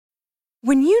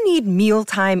When you need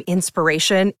mealtime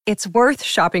inspiration, it's worth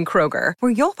shopping Kroger,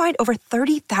 where you'll find over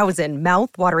 30,000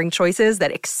 mouth-watering choices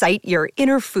that excite your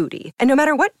inner foodie. And no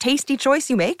matter what tasty choice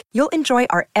you make, you'll enjoy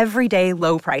our everyday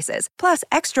low prices, plus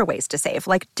extra ways to save,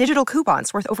 like digital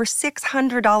coupons worth over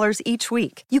 $600 each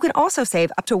week. You can also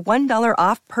save up to $1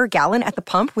 off per gallon at the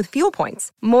pump with fuel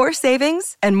points. More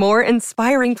savings and more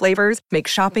inspiring flavors make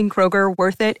shopping Kroger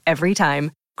worth it every time.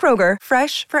 Kroger,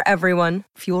 fresh for everyone.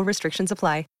 Fuel restrictions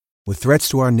apply. With threats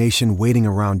to our nation waiting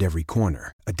around every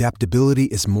corner, adaptability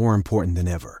is more important than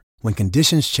ever. When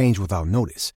conditions change without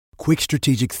notice, quick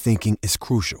strategic thinking is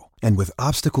crucial. And with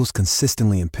obstacles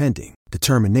consistently impending,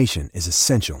 determination is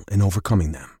essential in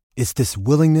overcoming them. It's this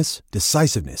willingness,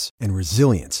 decisiveness, and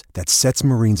resilience that sets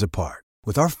Marines apart.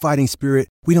 With our fighting spirit,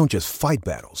 we don't just fight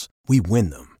battles, we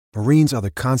win them. Marines are the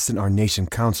constant our nation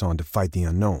counts on to fight the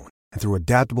unknown. And through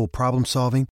adaptable problem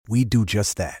solving, we do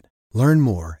just that. Learn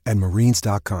more at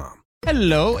marines.com.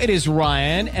 Hello, it is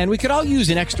Ryan, and we could all use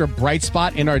an extra bright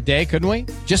spot in our day, couldn't we?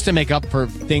 Just to make up for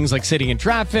things like sitting in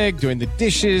traffic, doing the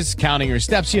dishes, counting your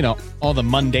steps, you know, all the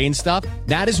mundane stuff.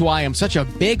 That is why I'm such a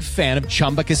big fan of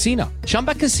Chumba Casino.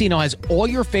 Chumba Casino has all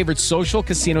your favorite social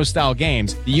casino-style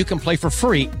games that you can play for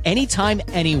free anytime,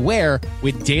 anywhere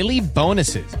with daily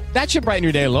bonuses. That should brighten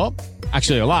your day a little.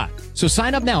 Actually, a lot. So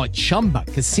sign up now at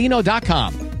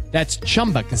ChumbaCasino.com. That's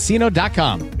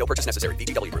ChumbaCasino.com. No purchase necessary.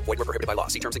 VGW Group. Void where prohibited by law.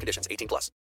 See terms and conditions. 18+.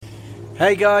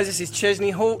 Hey guys, this is Chesney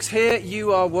Hawkes here.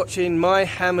 You are watching My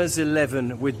Hammers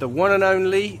 11 with the one and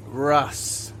only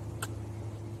Russ.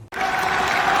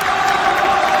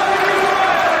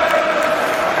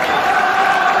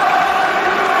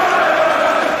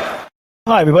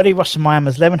 Hi everybody, Russ from My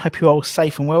Hammers 11. Hope you're all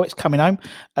safe and well. It's coming home.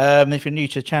 If you're new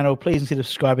to the channel, please consider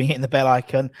subscribing, hitting the bell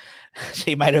icon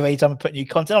so you made every time I put new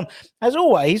content on. As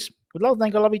always, we'd love to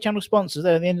thank our lovely channel sponsors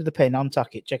there at the end of the pin.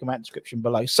 Untuck it. Check them out in the description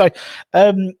below. So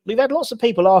we've had lots of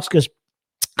people ask us,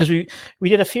 because we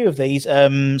did a few of these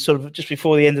sort of just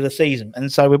before the end of the season, and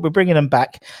so we're bringing them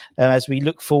back as we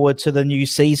look forward to the new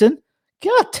season.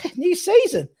 God, new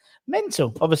season.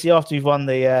 Mental, obviously, after we've won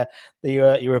the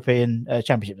European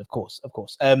Championship, of course.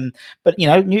 But you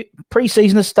know, new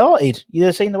pre-season has started.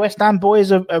 You've seen the West Ham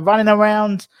boys are running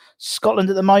around Scotland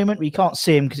at the moment. We can't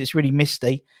see them because it's really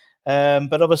misty.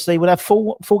 But obviously, we'll have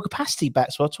full capacity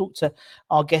back. So I'll talk to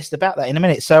our guest about that in a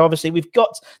minute. So obviously, we've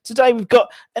got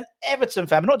an Everton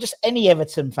fan, but not just any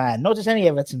Everton fan.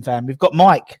 We've got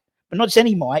Mike, but not just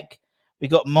any Mike.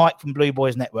 We've got Mike from Blue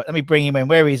Boys Network. Let me bring him in.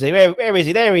 Where is he? Where is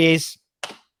he? There he is.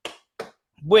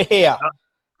 We're here.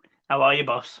 How are you,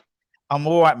 boss? I'm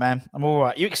all right, man. I'm all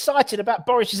right. You excited about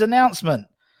Boris's announcement?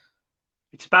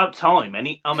 It's about time,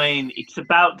 it's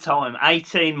about time.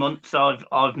 18 months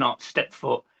I've not stepped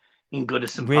foot in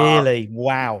Goodison Park. Really?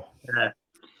 Wow.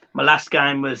 My last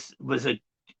game was a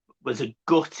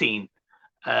gutting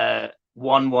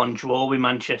 1-1 draw with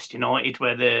Manchester United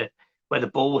where the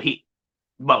ball hit.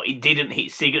 Well, it didn't hit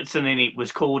Sigurdsson and it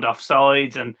was called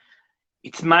offside, and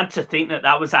it's mad to think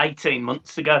that was 18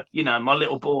 months ago. You know, my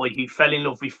little boy who fell in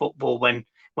love with football when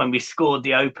we scored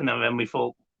the opener and we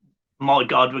thought, my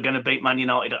God, we're going to beat Man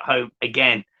United at home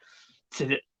again. So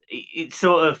it's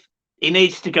sort of, he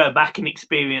needs to go back and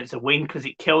experience a win because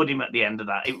it killed him at the end of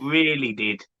that. It really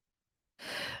did.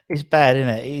 It's bad, isn't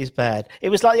it? It is bad. It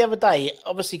was like the other day,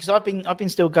 obviously, because I've been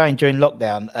still going during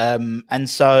lockdown, and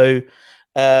so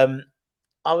they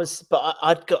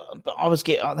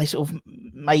sort of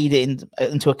made it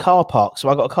into a car park. So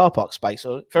I got a car park space,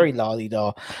 so very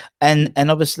la-di-da. And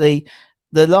obviously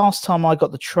the last time I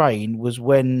got the train was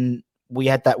when we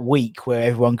had that week where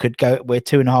everyone could go, where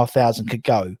 2,500 could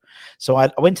go. So I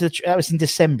went to that was in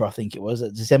December, I think it was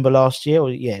December last year,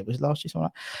 it was last year, something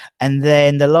like that. And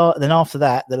then then after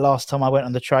that, the last time I went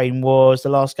on the train was the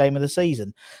last game of the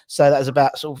season. So that was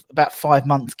about 5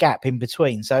 month gap in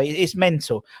between. So it's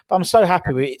mental, but I'm so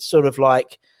happy with it. It's sort of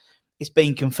like it's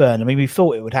been confirmed. I mean, we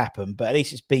thought it would happen, but at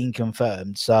least it's been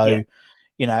confirmed. So,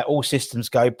 you know, all systems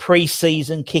go.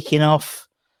 Pre-season kicking off.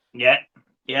 Yeah,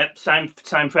 same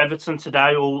for Everton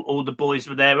today. All the boys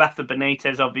were there. Rafa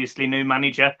Benitez, obviously, new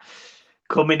manager,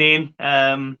 coming in.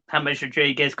 James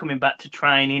Rodriguez coming back to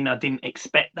training. I didn't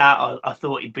expect that. I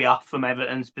thought he'd be off from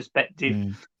Everton's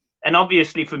perspective. And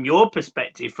obviously, from your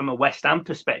perspective, from a West Ham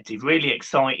perspective, really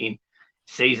exciting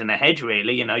season ahead,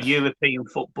 really. You know, European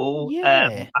football.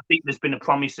 I think there's been a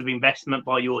promise of investment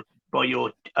by your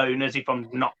owners, if I'm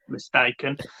not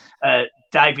mistaken.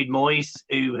 David Moyes,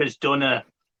 who has done a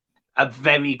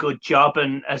very good job,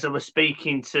 and as I was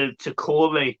speaking to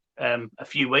Corey a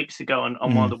few weeks ago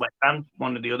on one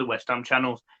of the other West Ham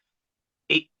channels,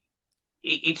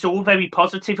 it's all very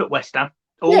positive at West Ham.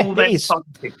 All very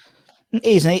positive. It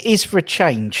is, and it is for a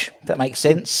change. If that makes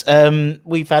sense.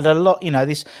 We've had a lot,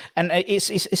 this, and it's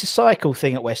a cycle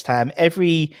thing at West Ham.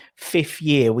 Every 5th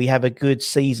year we have a good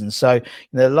season. So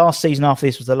the last season after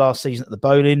this was the last season at the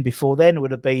Bowling. Before then, it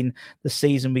would have been the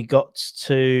season we got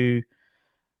to,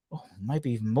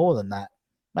 maybe even more than that.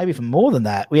 Maybe even more than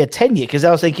that. We had 10 years because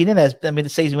I was thinking, the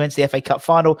season we went to the FA Cup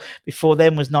final. Before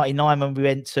then was 99 when we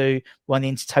won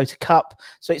the Intertoto Cup.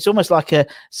 So it's almost like as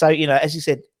you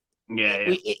said. Yeah.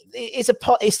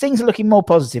 It's things are looking more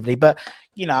positively, but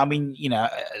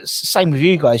same with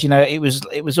you guys.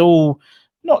 It was all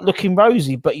not looking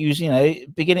rosy, but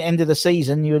beginning end of the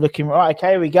season, you were looking right.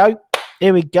 Okay, here we go.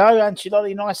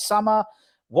 Ancelotti, nice summer.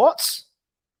 What?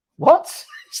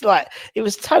 It's like it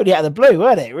was totally out of the blue,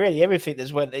 weren't it? Really, everything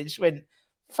just went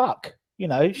fuck.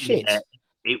 Shit. Yeah,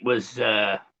 it was.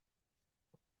 To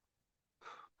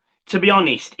be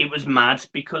honest, it was mad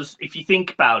because if you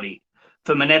think about it.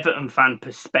 From an Everton fan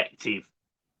perspective,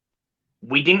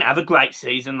 we didn't have a great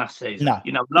season last season. No,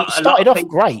 it started off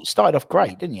great. Started off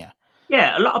great, didn't you?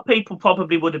 Yeah, a lot of people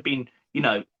probably would have been,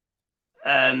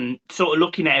 sort of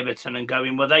looking at Everton and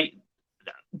going, well, they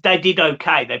did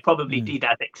okay. They probably did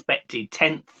as expected.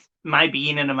 10th, maybe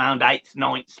in and around 8th,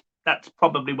 9th. That's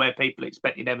probably where people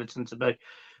expected Everton to be.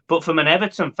 But from an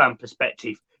Everton fan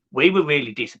perspective, we were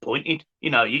really disappointed.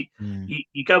 You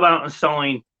go out and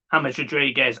sign James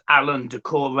Rodriguez, Alan,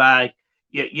 Decore,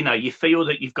 you feel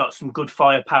that you've got some good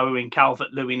firepower in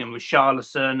Calvert-Lewin and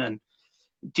Richarlison, and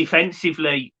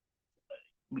defensively,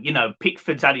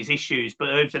 Pickford's had his issues, but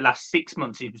over the last 6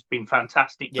 months he's been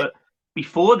fantastic. But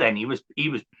before then he was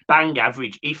bang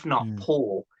average, if not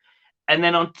poor. And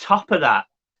then on top of that,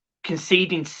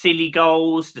 conceding silly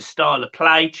goals, the style of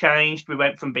play changed. We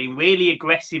went from being really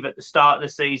aggressive at the start of the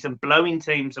season, blowing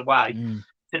teams away.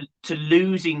 To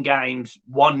losing games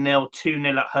 1-0,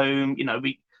 2-0 at home.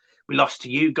 We lost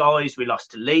to you guys, we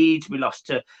lost to Leeds, we lost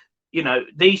to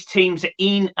these teams are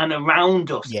in and around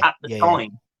us at the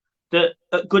time. That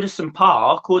at Goodison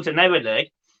Park,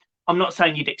 ordinarily, I'm not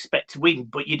saying you'd expect to win,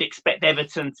 but you'd expect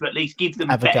Everton to at least give them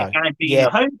a better game being a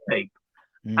home team.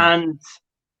 And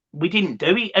we didn't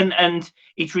do it. And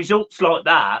it's results like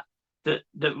that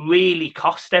really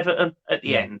cost Everton at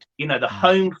the end. The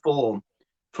home form.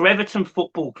 For Everton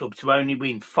Football Club to only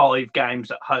win 5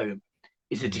 games at home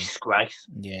is a disgrace.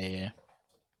 Yeah.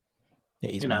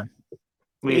 It is,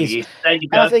 really is. There you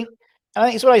go. I think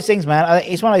it's one of those things, man. I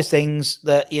think it's one of those things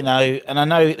that, and I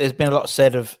know there's been a lot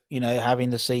said of, having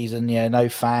the season, no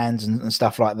fans and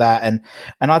stuff like that. And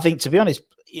I think, to be honest,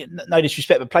 no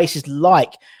disrespect, but places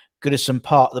like Goodison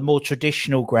Park, the more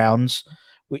traditional grounds,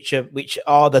 which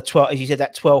are the 12, as you said,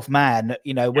 that 12th man,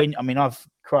 I've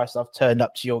turned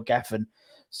up to your gaff and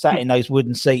sat in those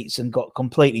wooden seats and got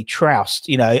completely trounced,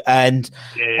 and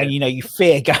you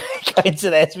fear going to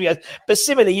there, to be honest. But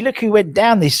similarly, you look who went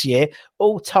down this year,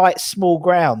 all tight, small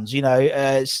grounds,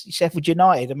 Sheffield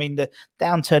United. The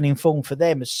downturn in form for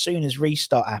them as soon as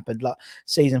restart happened, like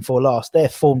season 4 last, their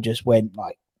form just went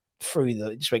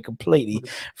completely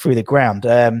through the ground.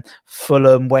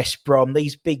 Fulham, West Brom,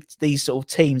 these sort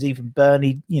of teams, even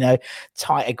Burnley,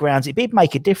 tighter grounds, it did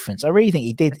make a difference. I really think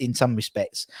he did in some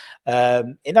respects.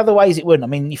 In other ways it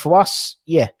wouldn't. For us,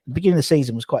 the beginning of the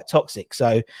season was quite toxic,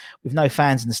 so with no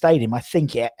fans in the stadium, I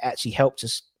think it actually helped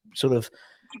us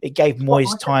it gave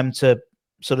Moyes time to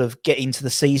sort of get into the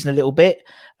season a little bit.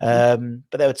 But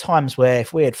there were times where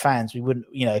if we had fans, we wouldn't,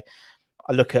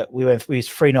 I look at we was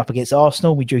 3-0 up against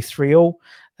Arsenal. We drew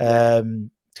 3-3.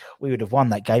 We would have won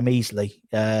that game easily.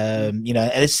 And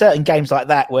there's certain games like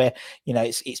that where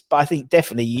it's. But I think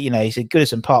definitely he said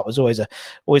Goodison Park was always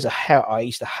a hell. I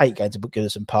used to hate going to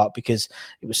Goodison Park because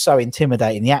it was so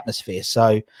intimidating, the atmosphere.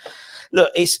 So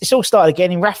look, it's all started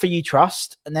again. In Rafa, you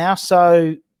trust now.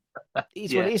 So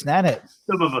it's what it is now, isn't it?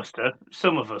 Some of us do.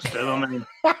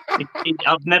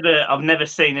 I've never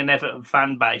seen an Everton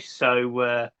fan base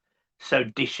so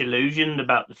disillusioned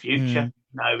about the future.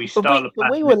 No, but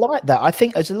we were like that. I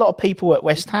think there's a lot of people at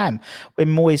West Ham when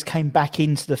Moyes came back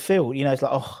into the field. It's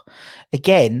like,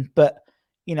 again. But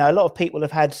a lot of people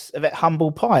have had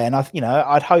humble pie, and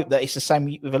I'd hope that it's the same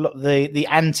with a lot of the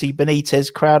anti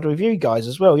Benitez crowd review guys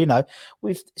as well.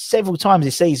 We've several times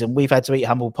this season we've had to eat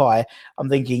humble pie. I'm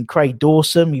thinking Craig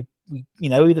Dawson.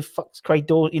 Who the fuck's Craig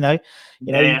Dawson? You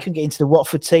couldn't get into the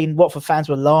Watford team. Watford fans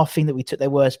were laughing that we took their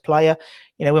worst player.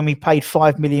 When we paid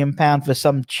 £5 million for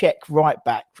some Czech right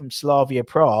back from Slavia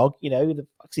Prague, who the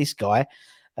fuck's this guy?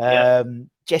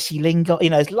 Jesse Lingard.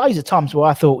 There's loads of times where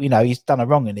I thought, he's done a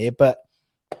wrong in here, but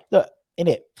look, in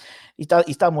it, he's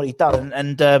done what he's done,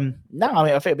 and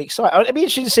I feel a bit excited. It'd be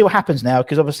interesting to see what happens now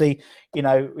because obviously,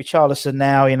 Richarlison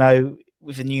now,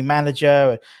 with a new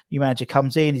manager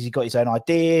comes in, has he got his own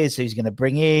ideas, who's he going to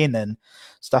bring in and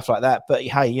stuff like that. But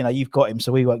hey, you've got him,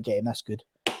 so we won't get him. That's good.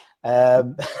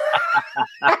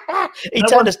 He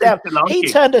turned us down. He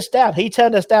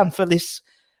turned us down for this.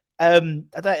 I don't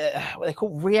what they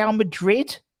call Real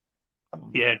Madrid.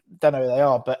 Yeah, don't know who they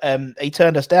are, but he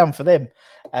turned us down for them,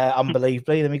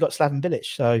 unbelievably. Then we got Slaven Bilic.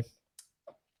 So,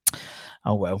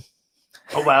 oh well.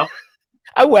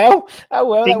 That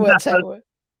worked out well.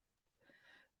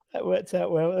 That worked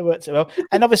out well.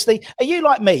 And obviously, are you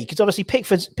like me? Because obviously,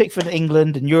 Pickford,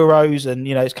 England, and Euros, and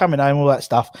it's coming home, all that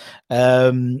stuff.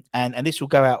 And this will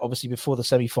go out obviously before the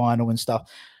semi-final and stuff.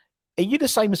 Are you the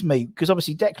same as me? Because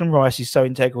obviously, Declan Rice is so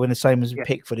integral, and the same as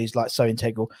Pickford is like so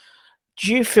integral.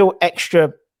 Do you feel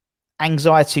extra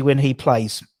anxiety when he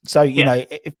plays? So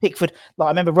if Pickford, like I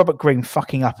remember Robert Green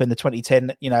fucking up in the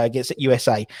 2010, against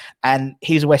USA, and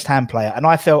he's a West Ham player, and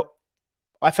I felt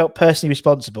personally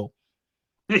responsible.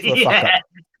 Yeah.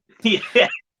 Do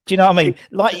you know what I mean?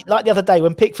 Like the other day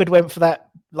when Pickford went for that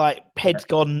head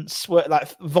gone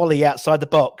volley outside the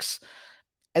box.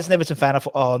 As an Everton fan, I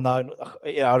thought, oh no,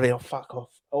 fuck off.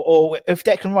 Or if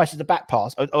Declan Rice is a back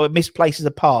pass or misplaces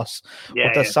a pass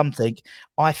or does something,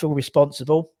 I feel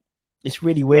responsible. It's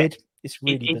really weird. It's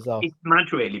really bizarre. It's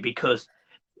mad, really, because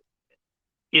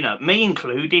me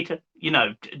included.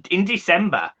 In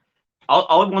December.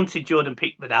 I wanted Jordan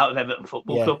Pickford out of Everton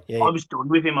Football Club. I was done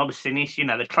with him. I was finished.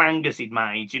 The clangers he'd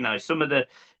made, some of the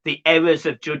errors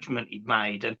of judgment he'd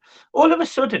made. And all of a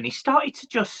sudden, he started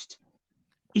to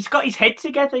he's got his head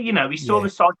together. He saw a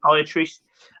psychiatrist.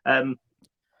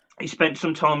 He spent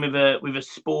some time with a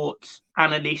sports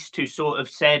analyst who sort of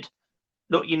said,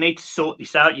 look, you need to sort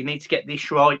this out. You need to get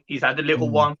this right. He's had a little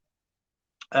one.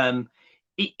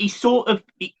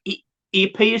 He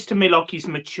appears to me like he's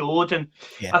matured, and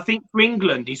I think for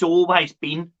England, he's always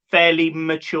been fairly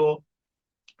mature.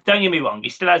 Don't get me wrong, he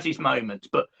still has his moments,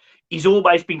 but he's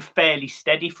always been fairly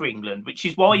steady for England, which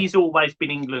is why he's always been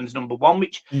England's number one,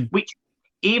 which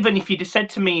even if you'd have said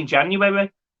to me in January,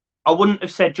 I wouldn't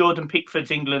have said Jordan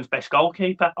Pickford's England's best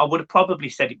goalkeeper. I would have probably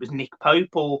said it was Nick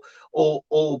Pope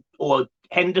or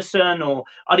Henderson, or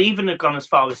I'd even have gone as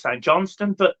far as St.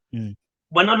 Johnston. But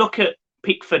when I look at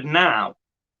Pickford now,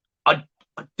 I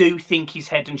do think he's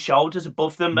head and shoulders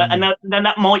above them. And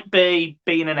that might be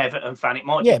being an Everton fan. It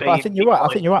might be. But I think you're right. I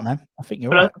think you're right, man. I think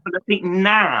you're right. But I think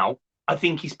now, I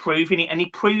think he's proving it, and he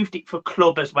proved it for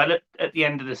club as well at the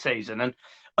end of the season. And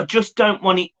I just don't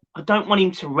want it. I don't want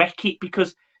him to wreck it,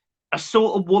 because I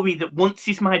sort of worry that once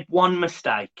he's made one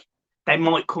mistake, they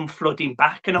might come flooding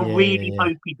back. And I really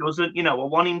hope he doesn't. I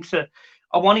want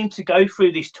him to go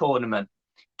through this tournament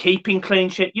keeping clean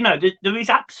sheet. There is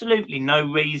absolutely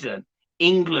no reason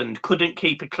England couldn't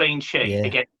keep a clean sheet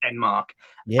against Denmark.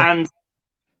 And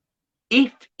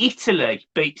if Italy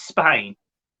beats Spain,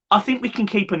 I think we can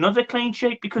keep another clean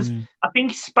sheet, because I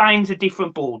think Spain's a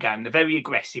different ball game. They're very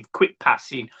aggressive, quick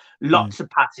passing, lots of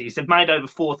passes. They've made over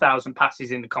 4,000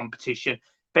 passes in the competition.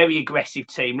 Very aggressive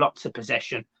team, lots of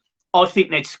possession. I think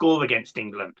they'd score against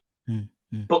England.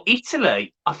 But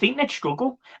Italy, I think they'd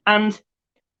struggle. And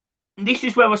this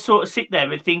is where I sort of sit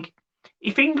there and think,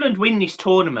 if England win this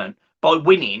tournament by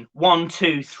winning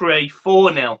 1-2, 3,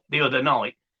 4-0 the other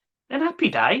night, then happy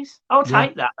days. I'll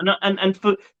take that. And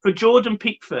for Jordan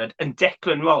Pickford and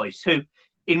Declan Rice, who,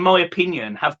 in my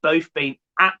opinion, have both been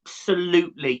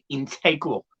absolutely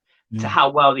integral to how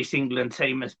well this England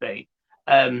team has been.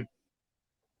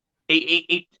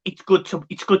 It's good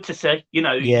to see.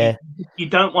 You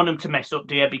don't want them to mess up,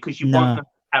 do you? Because you want them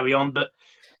to carry on. But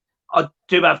I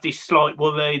do have this slight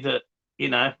worry that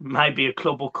maybe a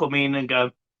club will come in and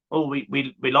go, "Oh, we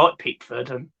like Pickford,"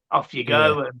 and off you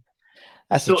go. And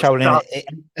that's the trouble, isn't it?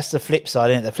 That's the flip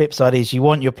side, isn't it? The flip side is you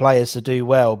want your players to do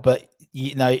well, but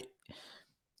Deck's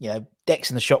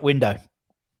in the shop window.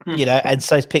 And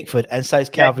so is Pickford, and so is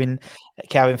Calvin.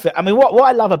 I mean, what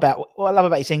I love about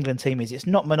this England team is it's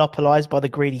not monopolised by the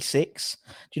greedy six.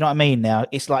 Do you know what I mean? Now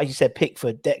it's like you said,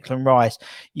 Pickford, Declan Rice.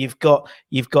 You've got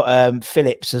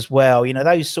Phillips as well.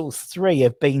 Those sort of three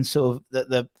have been sort of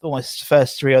the almost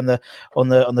first three on the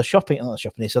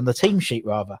team sheet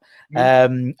rather.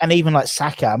 And even like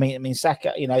Saka. I mean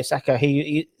Saka. Saka.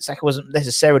 Saka wasn't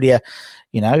necessarily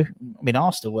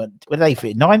Arsenal were they for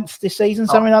 9th this season,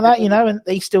 something like that, and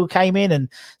they still came in, and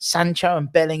Sancho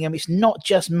and Bellingham. It's not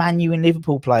just Man U and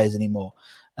Liverpool players anymore,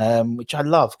 which I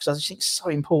love, because I just think it's so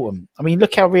important. I mean,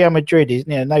 look how Real Madrid is,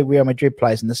 no Real Madrid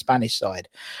players on the Spanish side.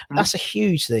 That's a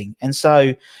huge thing. And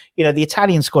so, the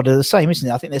Italian squad are the same, isn't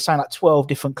it? I think they're saying like 12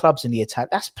 different clubs in the Italian.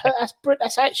 That's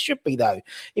how it should be, though.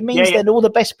 It means that all the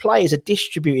best players are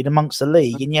distributed amongst the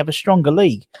league, and you have a stronger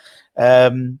league.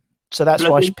 So that's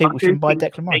But why I do people shouldn't buy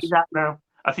think Declan you see Rice. that now.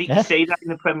 I think you Yeah. see that in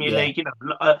the Premier Yeah. League. You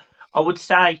know, I would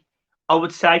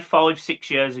say 5, 6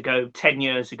 years ago, 10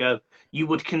 years ago, you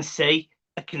would see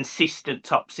a consistent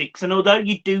top six. And although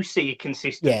you do see a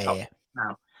consistent top Yeah. six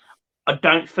now, I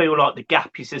don't feel like the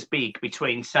gap is as big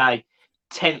between, say,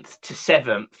 10th to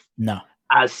 7th No.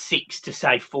 as 6th to,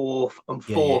 say, 4th and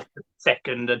Yeah. 4th to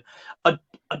 2nd. And I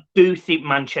do think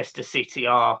Manchester City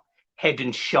are head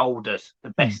and shoulders the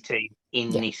best team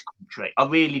in this country. I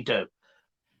really do.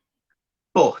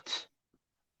 But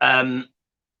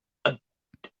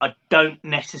I don't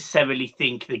necessarily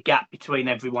think the gap between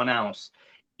everyone else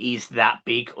is that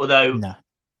big. Although No.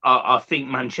 I think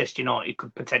Manchester United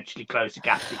could potentially close the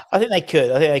gap. I think they could.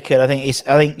 I think it's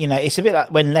a bit like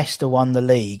when Leicester won the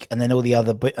league, and then all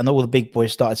the big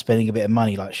boys started spending a bit of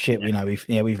money. Like shit,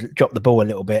 we've dropped the ball a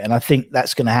little bit, and I think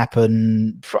that's going to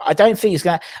happen. I don't think it's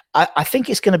going to. I think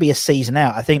it's going to be a season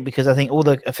out. I think because all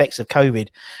the effects of COVID,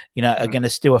 are going to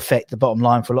still affect the bottom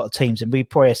line for a lot of teams, and we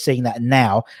probably are seeing that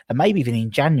now, and maybe even in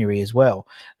January as well.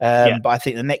 But I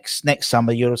think the next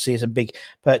summer you'll see some big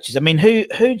purchases. I mean, who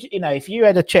if you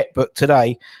had a checkbook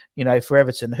today, for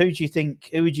Everton, who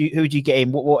would you get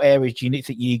in? What areas do you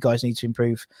think you guys need to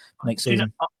improve next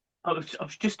season? I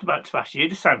was just about to ask you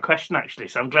the same question actually,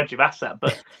 so I'm glad you've asked that.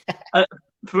 But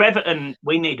for Everton,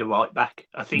 we need a right back.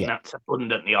 I think that's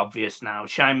abundantly obvious now.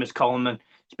 Seamus Coleman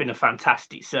has been a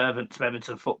fantastic servant to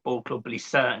Everton Football Club, but he's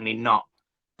certainly not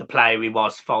the player he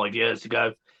was 5 years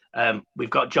ago. We've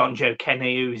got John Joe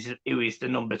Kenny, who is the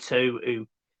number 2, who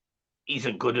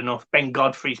isn't good enough. Ben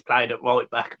Godfrey's played at right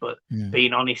back, but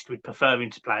being honest, we'd prefer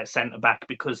him to play at centre back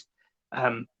because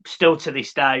still to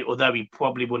this day, although he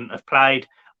probably wouldn't have played,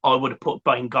 I would have put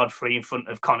Ben Godfrey in front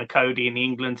of Connor Cody in the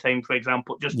England team, for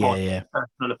example, just my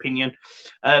personal opinion.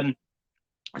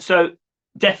 So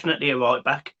definitely a right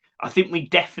back. I think we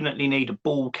definitely need a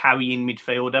ball carrying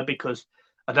midfielder because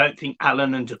I don't think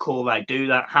Allen and Doucouré do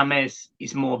that. James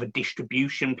is more of a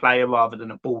distribution player rather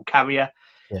than a ball carrier.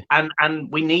 Yeah.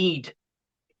 And we need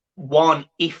one,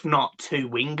 if not 2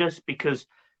 wingers, because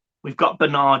we've got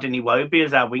Bernard and Iwobi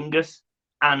as our wingers,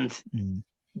 and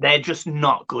they're just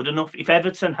not good enough. If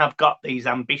Everton have got these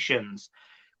ambitions,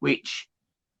 which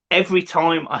every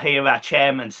time I hear our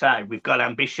chairman say we've got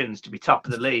ambitions to be top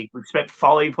of the league, we've spent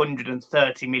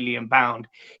 £530 million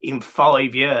in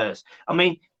 5 years. I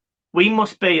mean, we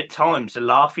must be at times the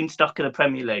laughing stock of the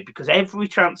Premier League because every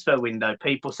transfer window,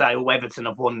 people say, "Oh, Everton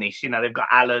have won this." They've got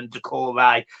Allen,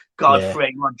 Doucouré,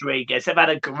 Godfrey, Rodriguez. They've had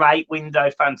a great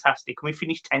window, fantastic. And we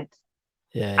finished 10th.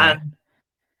 And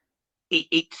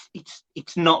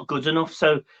it's not good enough.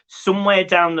 So somewhere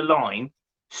down the line,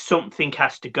 something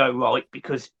has to go right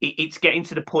because it's getting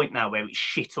to the point now where it's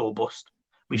shit or bust.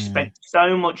 We've spent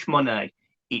so much money.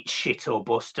 It's shit or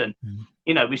bust. And,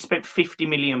 we spent £50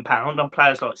 million on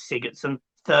players like Sigurdsson,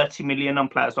 30 million on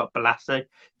players like Balassi,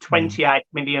 28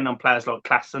 million on players like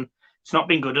Klassen. It's not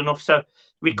been good enough. So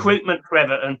recruitment for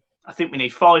Everton, I think we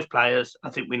need 5 players. I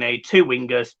think we need 2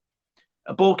 wingers,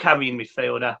 a ball carrying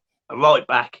midfielder, a right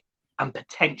back, and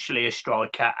potentially a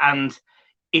striker. And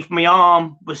if my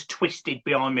arm was twisted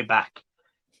behind my back,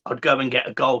 I'd go and get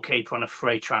a goalkeeper on a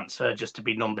free transfer just to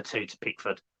be number 2 to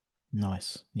Pickford.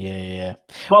 Nice. Yeah.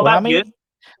 What about you?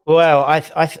 Well,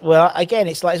 again,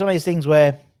 it's like it's one of these things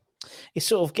where it's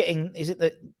sort of getting. Is it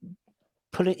that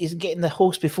isn't getting the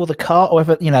horse before the cart, or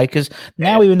whatever, because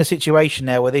now we're in a situation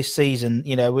now where this season,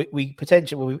 we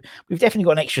potentially we've definitely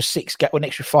got an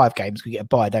extra 5 games. We get a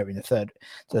bye, don't we, in the third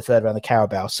round of the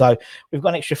Carabao. So we've got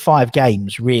an extra 5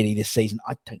 games really this season.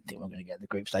 I don't think we're going to get in the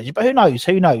group stage, but who knows?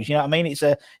 You know what I mean? It's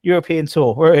a European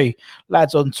tour. We're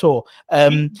lads on tour.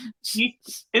 Who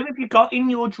have you got in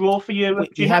your draw for Europe?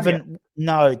 We haven't.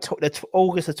 No,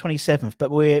 August the 27th. But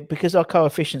because our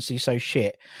coefficiency is so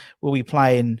shit, we'll be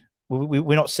playing.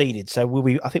 We're not seeded, so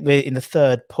I think we're in the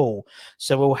 3rd pool.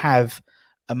 So we'll have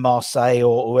a Marseille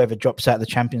or whoever drops out of the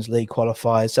Champions League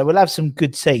qualifiers. So we'll have some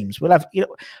good teams. We'll have, it's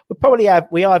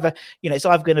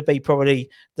either going to be probably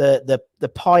the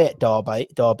Payet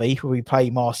derby where we play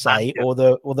Marseille, or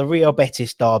the Real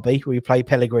Betis derby where we play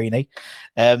Pellegrini.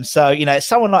 So it's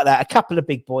someone like that. A couple of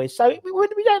big boys. So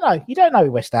we don't know. You don't know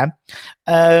West Ham.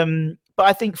 But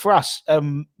I think for us,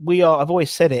 I've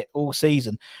always said it all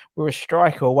season, we're a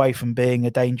striker away from being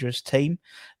a dangerous team.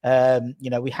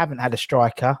 We haven't had a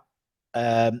striker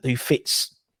who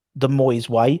fits the Moyes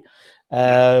way.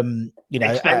 I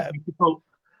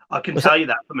can tell you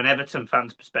that from an Everton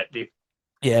fan's perspective.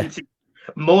 Yeah.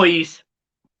 Moyes,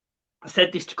 I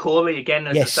said this to Corey again.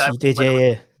 Yes, you did,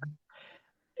 yeah.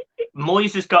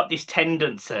 Moyes has got this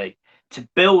tendency to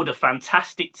build a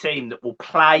fantastic team that will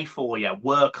play for you,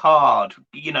 work hard,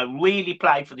 really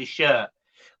play for the shirt.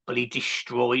 But he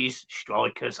destroys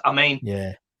strikers. I mean,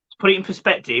 Yeah. to put it in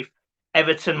perspective,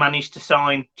 Everton managed to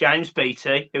sign James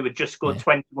Beattie, who had just scored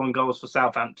 21 goals for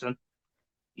Southampton.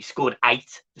 He scored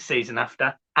 8 the season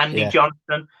after. Andy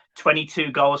Johnson,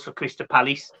 22 goals for Crystal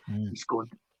Palace. He scored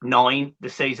 9 the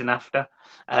season after.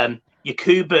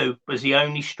 Yakubu was the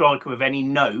only striker of any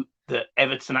note that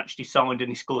Everton actually signed, and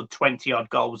he scored 20-odd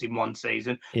goals in one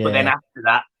season. Yeah. But then after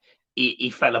that,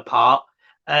 he fell apart.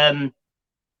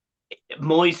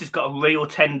 Moyes has got a real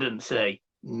tendency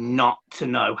not to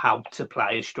know how to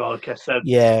play a striker. So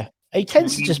yeah, he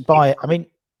tends to just buy it. I mean,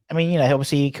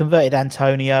 obviously he converted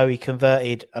Antonio, he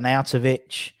converted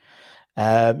Arnautovic.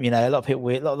 A lot of people,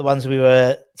 a lot of the ones we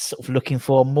were sort of looking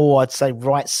for more, I'd say,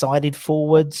 right-sided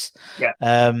forwards.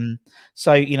 Yeah.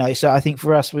 So I think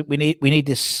for us, we need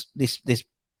this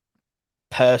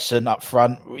person up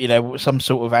front. Some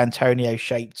sort of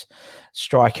Antonio-shaped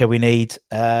striker we need,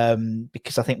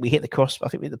 because I think we hit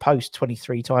the post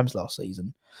 23 times last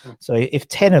season. So if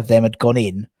 10 of them had gone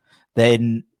in,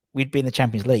 then we'd be in the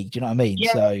Champions League. Do you know what I mean?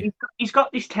 Yeah, so he's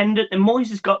got this tendency, and Moyes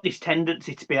has got this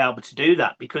tendency to be able to do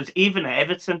that, because even at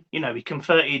Everton, he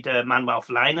converted Manuel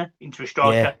Fellaini into a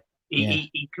striker.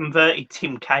 He converted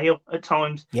Tim Cahill at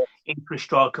times into a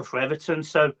striker for Everton.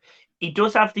 So he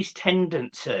does have this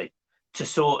tendency to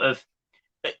sort of,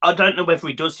 I don't know whether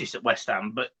he does this at West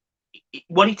Ham, but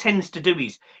what he tends to do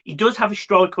is he does have a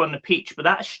striker on the pitch, but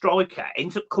that striker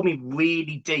ends up coming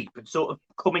really deep and sort of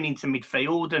coming into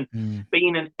midfield and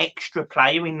being an extra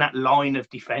player in that line of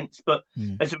defence. But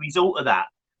as a result of that,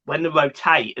 when they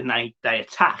rotate and they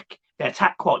attack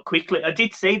quite quickly. I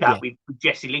did see that with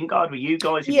Jesse Lingard, with you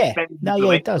guys.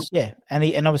 It does. Yeah,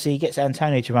 and obviously he gets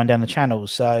Antonio to run down the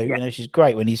channels, so which is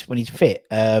great when he's fit.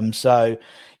 That's.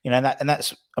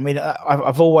 I mean,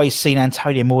 I've always seen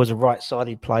Antonio more as a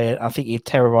right-sided player. I think he'd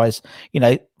terrorise.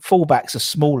 Fullbacks are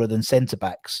smaller than centre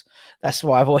backs. That's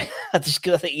why I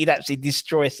think he'd absolutely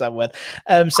destroy someone.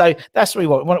 So that's what we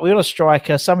want. We want a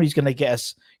striker, somebody who's going to get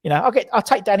us. I'll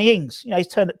take Danny Ings. He's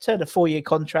turned a 4-year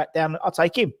contract down. I'll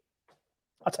take him.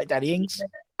 I'll take Danny Ings.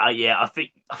 I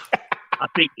think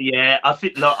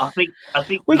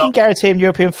we can guarantee him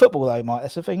European football, though, Mike.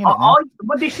 That's the thing, isn't it?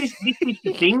 But this is the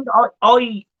thing.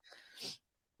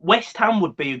 West Ham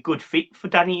would be a good fit for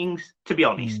Danny Ings, to be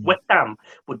honest. West Ham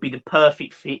would be the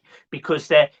perfect fit, because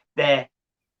they're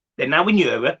now in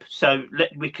Europe, so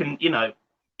we can,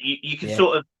 you can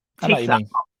sort of tick that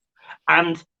off.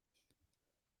 And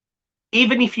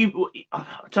even if I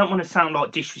don't want to sound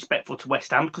like disrespectful to West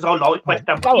Ham, because I like West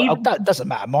Ham. That doesn't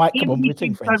matter, Mike. Come on, we're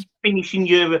team friends. Finish in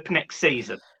Europe next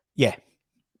season. Yeah,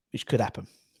 which could happen.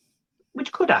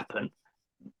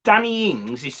 Danny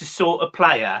Ings is the sort of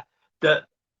player that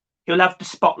he'll have the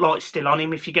spotlight still on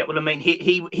him, if you get what I mean.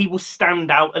 He will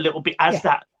stand out a little bit as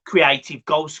that creative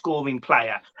goal-scoring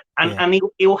player, and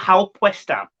he'll help West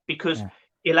Ham, because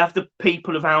he'll have the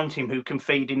people around him who can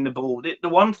feed in the ball. The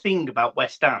one thing about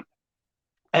West Ham,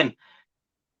 and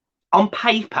on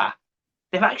paper,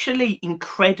 they're actually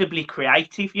incredibly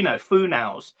creative.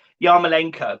 Funals,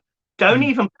 Yarmolenko don't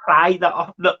even play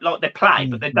that look like they play,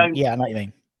 but they don't. Yeah, I know what you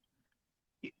mean.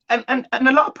 And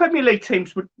a lot of Premier League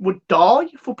teams would die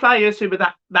for players who were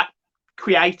that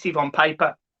creative on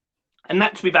paper. And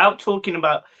that's without talking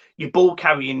about your ball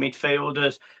carrying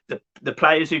midfielders, the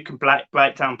players who can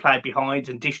break down, play behind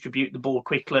and distribute the ball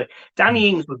quickly. Danny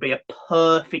Ings would be a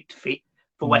perfect fit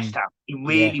for West Ham. He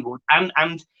really would.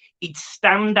 And he'd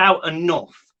stand out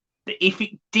enough that if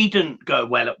it didn't go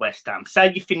well at West Ham,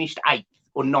 say you finished 8th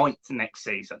or 9th next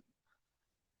season,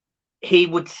 he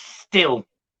would still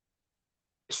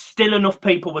enough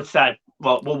people would say,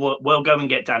 well, we'll go and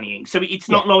get Danny Ings. So it's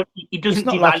not like he doesn't. It's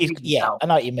not like I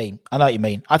know what you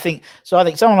mean. I think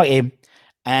someone like him,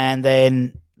 and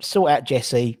then sort out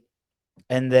Jesse,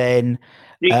 and then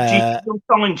do you think you'll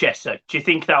sign Jesse? Do you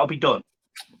think that'll be done?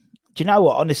 Do you know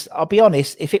what? I'll be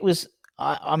honest. If it was,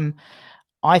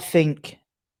 I think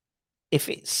if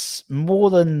it's more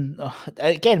than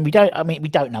again, we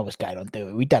don't know what's going on, do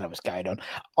we? We don't know what's going on.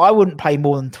 I wouldn't pay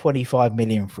more than 25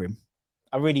 million for him.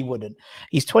 I really wouldn't.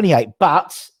 He's 28,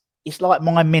 but it's like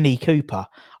my Mini Cooper.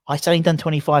 It's only done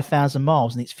 25,000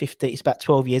 miles and it's 50. It's about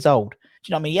 12 years old. Do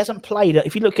you know what I mean? He hasn't played.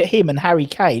 If you look at him and Harry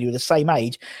Kane, who are the same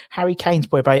age, Harry Kane's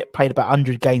probably played about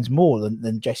 100 games more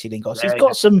than Jesse Lingard. So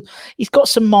he's got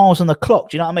some miles on the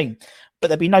clock. Do you know what I mean? But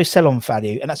there'd be no sell-on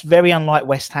value, and that's very unlike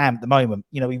West Ham at the moment.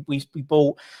 We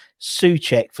bought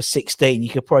Souček for 16. You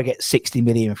could probably get 60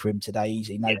 million for him today,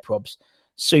 easy, no probs.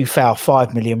 Soufal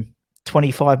 5 million.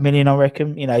 25 million, I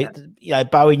reckon.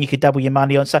 Bowen, you could double your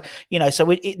money on. So,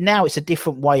 so now it's a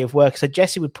different way of work. So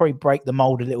Jesse would probably break the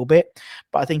mold a little bit,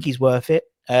 but I think he's worth it.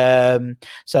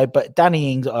 But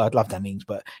Danny Ings, I'd love Danny Ings,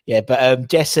 but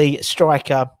Jesse,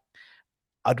 striker,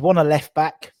 I'd want a left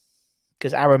back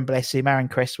because Aaron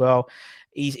Cresswell,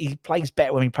 he plays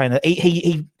better when we play.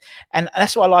 And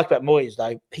that's what I like about Moyes,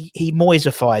 though. He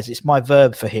Moyesifies. It's my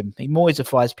verb for him. He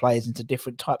Moyesifies players into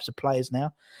different types of players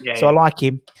now. I like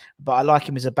him, but I like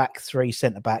him as a back three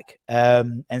centre back.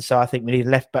 And so I think we need a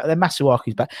left back. Then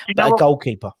Masuaku's back, but a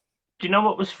goalkeeper. Do you know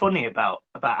what was funny about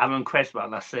Aaron Cresswell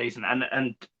last season?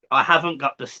 And I haven't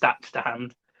got the stats to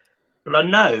hand, but I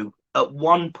know at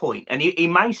one point, and he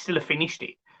may still have finished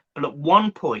it, but at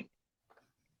one point,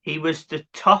 he was the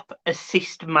top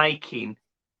assist-making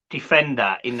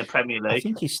defender in the Premier League. I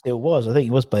think he still was. I think he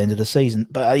was by the end of the season,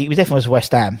 but he definitely was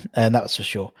West Ham, and that's for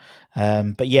sure.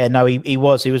 But yeah, no, he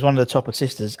was. He was one of the top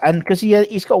assisters, and because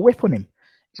he's got a whip on him.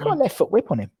 He's got a left foot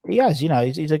whip on him. He has,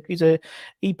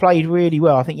 he played really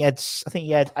well. I think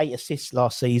he had 8 assists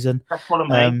last season. That's what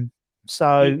I mean.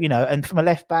 And from a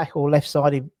left back or left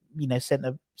sided,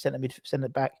 centre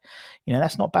back,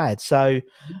 that's not bad. So.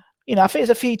 I think there's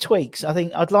a few tweaks. I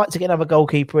think I'd like to get another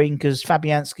goalkeeper in because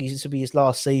Fabianski, this will be his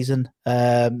last season.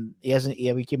 He hasn't.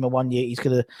 We give him a 1 year. He's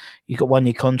got 1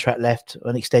 year contract left,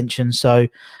 an extension. So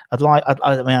I'd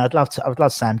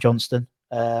love Sam Johnston.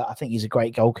 I think he's a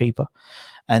great goalkeeper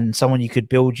and someone you could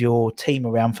build your team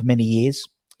around for many years.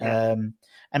 Yeah.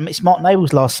 And it's Mark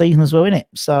Nable's last season as well, isn't it?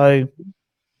 So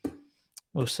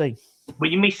we'll see.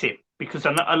 Will you miss him? Because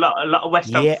a lot of West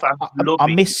Ham fans love I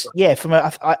miss, from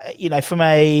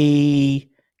a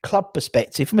club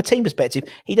perspective, from a team perspective,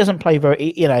 he doesn't play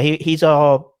very, he's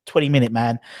our 20-minute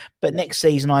man. But next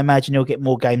season, I imagine he'll get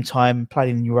more game time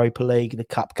playing in Europa League, the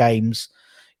cup games.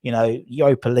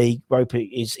 Europa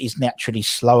is naturally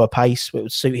slower pace, it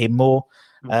would suit him more.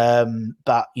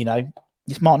 But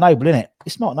it's Mark Noble, isn't it?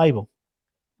 It's Mark Noble,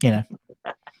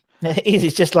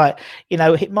 It's just like,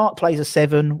 Mark plays a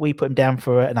 7, we put him down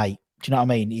for an 8. Do you know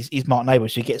what I mean? He's Mark Noble,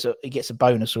 so he gets a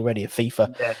bonus already, a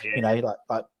FIFA,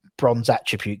 like bronze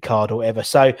attribute card or whatever.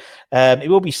 So it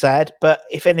will be sad, but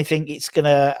if anything,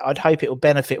 I'd hope it will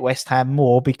benefit West Ham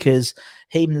more because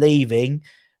him leaving,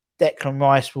 Declan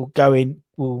Rice will go in.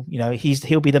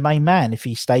 He'll be the main man if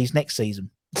he stays next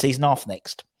season after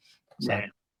next. So. Yeah.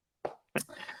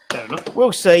 Fair enough.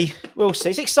 We'll see.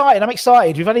 It's exciting. I'm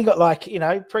excited. We've only got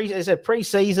there's a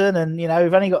pre-season, and we've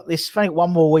only got 1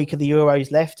 more week of the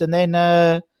Euros left, and then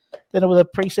all the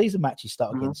pre-season matches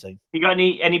start again soon. You got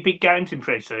any big games in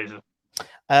pre-season?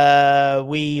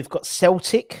 We've got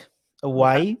Celtic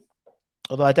away,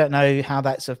 although I don't know how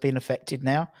that's been affected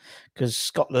now because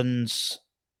Scotland's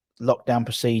lockdown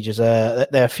procedures they're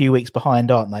a few weeks behind,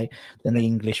 aren't they, than the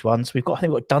English ones. We've got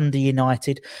Dundee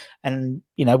United, and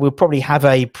we'll probably have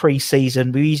a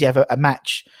pre-season. We usually have a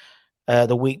match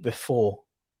the week before,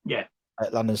 at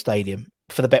London Stadium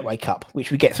for the Betway Cup, which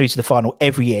we get through to the final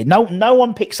every year. No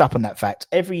one picks up on that fact.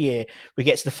 Every year we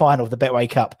get to the final of the Betway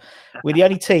Cup. We're the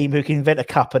only team who can invent a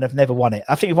cup and have never won it.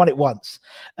 I think we've won it once.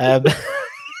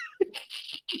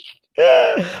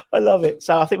 I love it.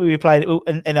 So I think we'll be playing,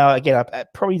 and again, it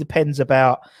probably depends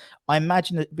about. I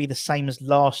imagine it'd be the same as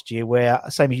last year,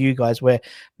 same as you guys, where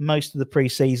most of the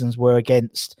pre-seasons were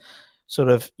against sort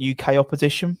of UK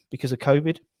opposition because of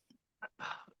COVID.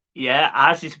 Yeah,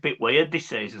 ours is a bit weird this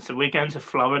season, so we're going to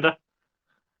Florida.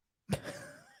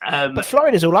 But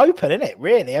Florida's all open, isn't it?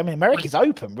 Really? I mean, America's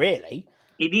open, really.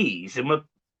 It is, and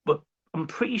I'm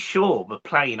pretty sure we're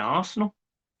playing Arsenal.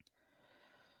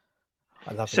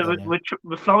 I love it. So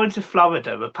we're flying to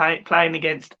Florida. We're playing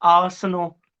against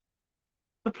Arsenal.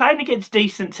 We're playing against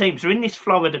decent teams. We're in this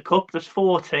Florida Cup. There's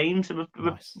 4 teams, and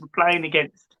we're playing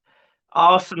against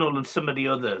Arsenal and some of the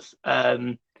others.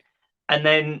 And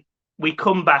then we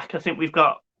come back. I think we've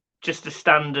got just a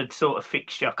standard sort of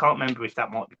fixture. I can't remember if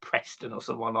that might be Preston or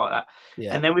someone like that.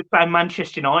 Yeah. And then we play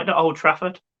Manchester United at Old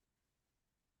Trafford.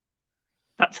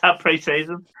 That's our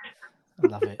pre-season. I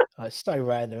love it. It's so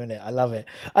random, isn't it? I love it.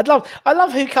 I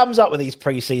love who comes up with these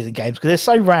pre-season games because they're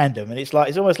so random, and it's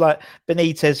almost like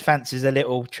Benitez fancies a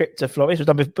little trip to Florida. This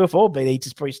was done before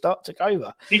Benitez pre-start took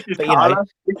over. This was this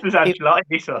was Ancelotti.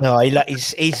 This one. No,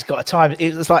 he's got a time.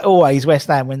 It's like always West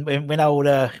Ham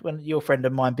when your friend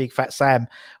of mine, Big Fat Sam,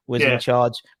 was in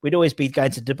charge. We'd always be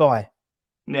going to Dubai.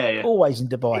 Yeah. Always in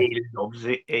Dubai. He loves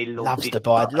it. He loves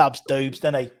Dubai. Loves Doobs,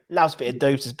 doesn't he? Loves a bit of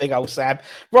Doobs, this big old Sam.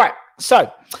 Right.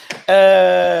 So,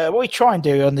 what we try and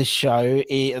do on this show,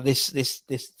 this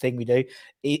thing we do,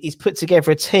 is put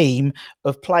together a team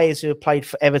of players who have played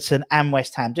for Everton and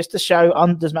West Ham, just to show,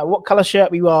 doesn't matter what colour shirt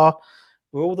we are,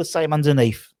 we're all the same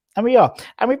underneath. And we are.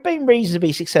 And we've been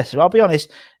reasonably successful. I'll be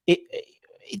honest, it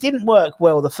didn't work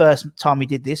well the first time we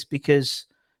did this because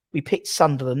we picked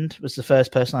Sunderland, was the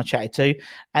first person I chatted to,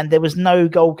 and there was no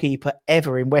goalkeeper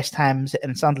ever in West Ham's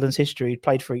and Sunderland's history who'd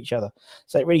played for each other.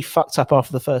 So it really fucked up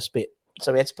after the first bit.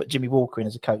 So we had to put Jimmy Walker in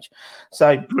as a coach.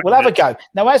 So we'll have a go.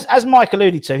 Now, as Mike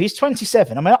alluded to, he's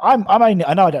 27. I mean, I'm only,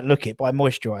 I know I don't look it, but I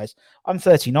moisturise. I'm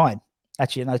 39.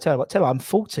 Actually, no, tell her I'm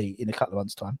 40 in a couple of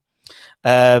months' time.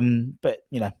 But,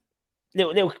 you know,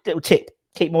 little tip.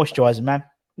 Keep moisturising, man.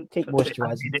 Keep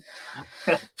moisturising.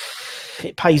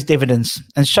 It pays dividends.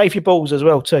 And shave your balls as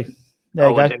well, too. There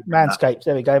you go. Manscaped.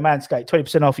 There we go. Manscaped.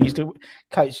 20% off. Use the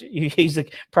coach. You use the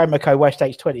promo code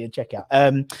WashTakes20 and check out.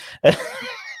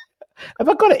 Have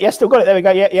I got it? Yeah, still got it. There we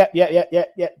go.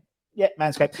 Yeah.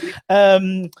 Manscaped.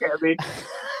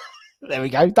 There we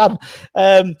go. Done.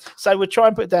 So we'll try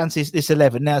and put down this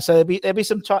 11 now. So there'll be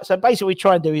some time. So basically, what we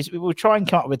try and do is we'll try and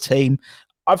come up with a team.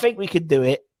 I think we could do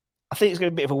it. I think it's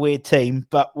going to be a bit of a weird team,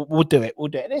 but we'll do it. We'll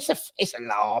do it. It's a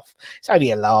laugh. It's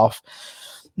only a laugh.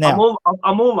 Now,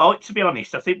 I'm all right, to be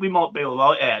honest. I think we might be all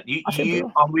right.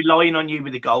 I'm relying on you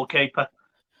with the goalkeeper.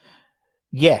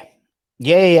 Yeah.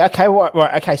 Okay,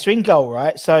 right. Okay, so in goal,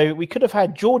 right? So we could have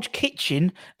had George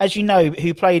Kitchen, as you know,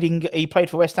 he played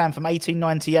for West Ham from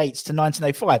 1898 to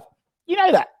 1905. You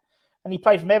know that, and he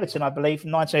played from Everton, I believe,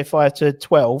 from 1905 to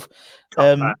 12.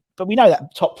 But we know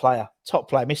that top player,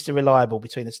 Mr. Reliable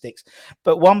between the sticks.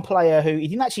 But one player who he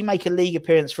didn't actually make a league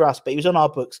appearance for us, but he was on our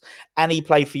books and he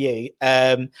played for you.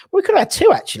 We could have had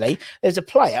two actually. There's a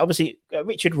player, obviously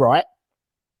Richard Wright.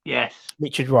 Yes,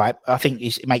 Richard Wright. I think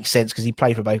it makes sense because he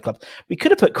played for both clubs. We could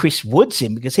have put Chris Woods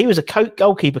in because he was a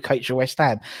goalkeeper coach at West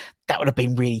Ham. That would have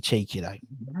been really cheeky, though.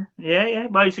 Yeah.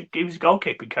 Well, he was a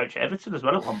goalkeeper coach at Everton as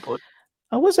well at one point.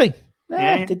 Oh, was he?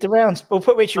 Yeah. Did the rounds. We'll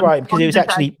put Richard Wright in because he was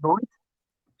actually.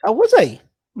 Oh, was he?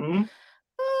 Mm-hmm.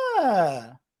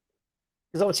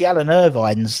 Because obviously Alan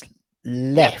Irvine's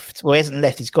left. Well, he hasn't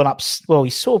left. He's gone up. Well,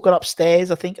 he's sort of gone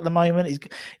upstairs, I think, at the moment.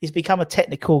 He's become a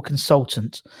technical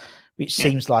consultant, which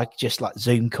seems like just like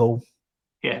Zoom call.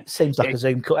 Yeah. It seems like a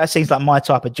Zoom call. That seems like my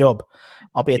type of job.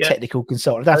 I'll be a technical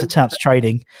consultant. I don't have to turn up to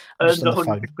trading. Earns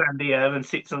 $100,000 a year and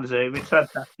sits on Zoom. It's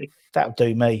fantastic. That'll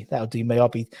do me. I'll be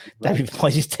David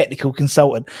Moyes' technical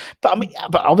consultant. But I mean,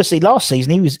 obviously last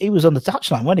season he was on the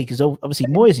touchline, wasn't he? Because obviously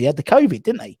Moyes had the COVID,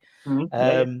 didn't he? Mm-hmm.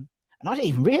 And I didn't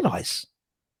even realise,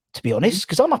 to be honest,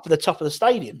 because I'm up at the top of the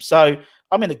stadium, so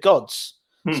I'm in the gods.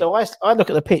 So I look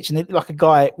at the pitch and it looked like a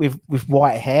guy with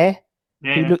white hair.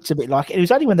 Yeah. Who looked a bit like it. It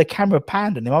was only when the camera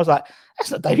panned on him, I was like,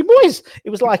 that's not David Moyes. It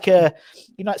was like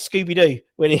Scooby-Doo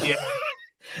when he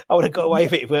I would have got away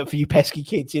with it for you pesky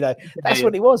kids, you know. That's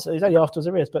what it was. It was only afterwards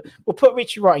I realised. But we'll put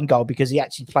Richard Wright in goal because he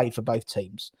actually played for both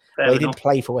teams. Well, he didn't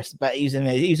play for West, but he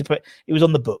was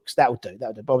on the books. That would do.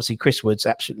 But obviously Chris Woods,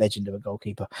 absolute legend of a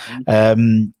goalkeeper.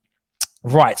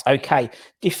 Right, okay.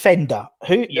 Defender.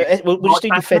 We'll just do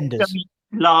defenders.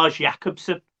 Lars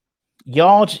Jakobsen.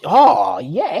 Lars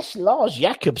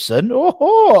Jakobsen.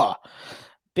 Oh,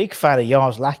 big fan of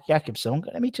Lars Jakobsen.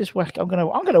 Let me just whack. I'm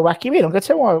gonna whack him in. I'm gonna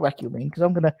tell you why I whack him in because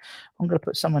I'm gonna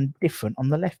put someone different on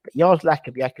the left. But Lars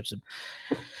Jakobsen.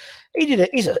 He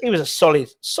was a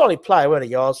solid player, wasn't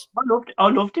he, Lars? I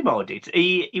loved him. I did.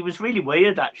 He was really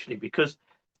weird actually because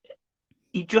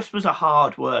he just was a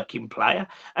hard working player,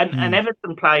 and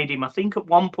Everton played him. I think at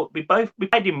one point we played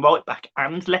him right back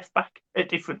and left back at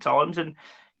different times, and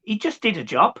he just did a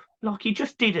job. He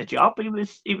just did a job. He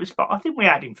was. I think we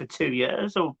had him for 2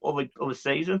 years or a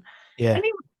season. Yeah, and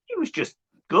he was just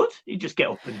good. He'd just get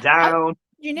up and down.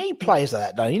 You need players like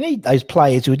that, though. You need those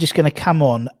players who are just going to come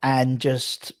on and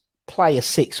just play a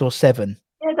 6 or 7.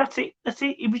 Yeah, that's it.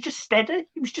 He was just steady.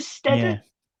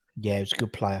 Yeah, he was a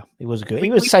good player. He was good.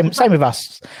 He was same with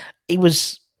us. He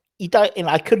was.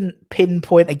 I couldn't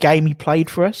pinpoint a game he played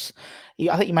for us.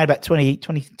 I think he made about 20,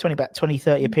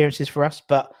 30 appearances for us.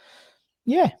 But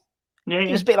yeah.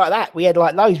 It was a bit like that. We had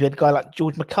loads. We had a guy like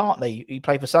George McCartney who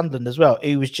played for Sunderland as well.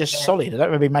 He was just solid. I don't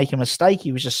remember him making a mistake.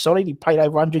 He was just solid. He played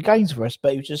over 100 games for us,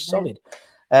 but he was just solid.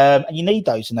 And you need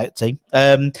those in that team.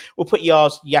 We'll put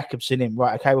Lars Jakobsen in.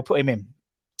 Right, okay, we'll put him in.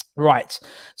 Right.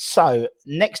 So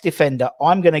next defender,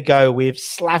 I'm going to go with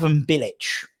Slaven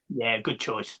Bilic. Yeah, good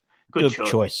choice. Good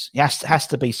choice. Has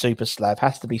to be Super Slav.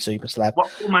 What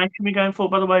formation are we going for,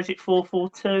 by the way? Is it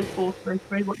 4-4-2,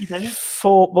 4-3-3? What are you doing?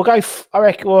 We'll go. I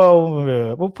reckon.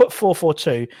 Well, we'll put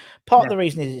 4-4-2. Part of the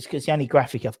reason is because it's the only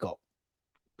graphic I've got.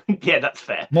 Yeah, that's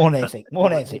fair. More than anything.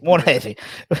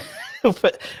 We'll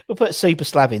put Super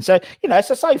Slab in. So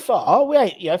so far we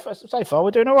ain't. So far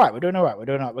we're doing all right. We're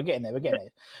getting there.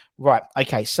 Right.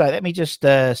 Okay. So let me just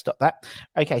stop that.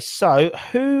 Okay. So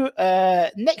who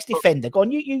next defender? Go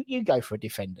on. You go for a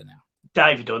defender now.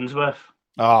 David Unsworth.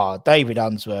 Oh, David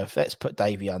Unsworth. Let's put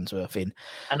Davy Unsworth in.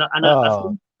 And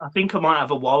I think I might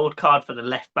have a wild card for the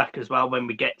left back as well when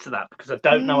we get to that, because I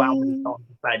don't know how many times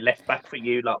we played left back for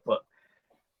you lot, but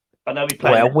I know we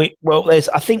played. I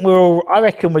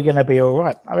reckon we're going to be all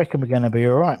right. I think we're going to be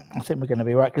all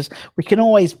right because we can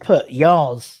always put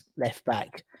Yars left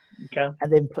back. Okay.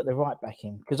 And then put the right back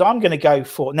in, because I'm going to go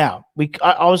for now.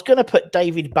 I was going to put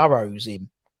David Burrows in.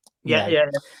 Yeah.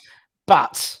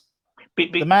 But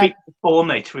bit before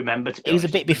me to remember. He was a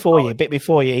bit before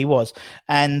you. He was,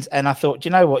 and I thought, do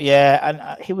you know what? Yeah,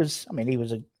 and he was. I mean, he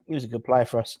was a good player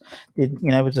for us.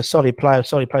 Was a solid player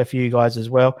for you guys as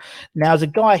well. Now, there's a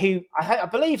guy who I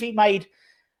believe he made.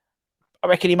 I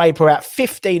reckon he made about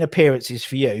 15 appearances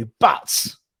for you,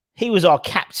 but he was our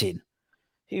captain.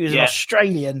 He was an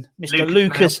Australian, Mr.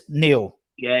 Lucas Neal.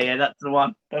 Yeah, that's the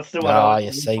one. Oh,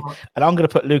 you see. And I'm going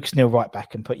to put Lucas Neal right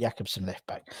back and put Jakobsen left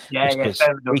back. Yeah,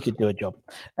 fair enough. He could do a job.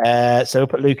 So we'll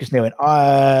put Lucas Neal in.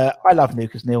 I love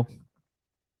Lucas Neal.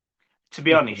 To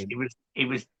be honest,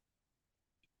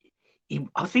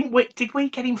 I think did we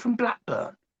get him from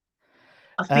Blackburn?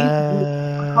 I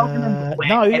can't remember where.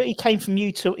 No, he came from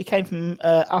you to. He came from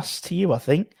us to you, I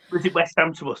think. Was it West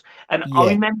Ham to us? And I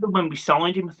remember when we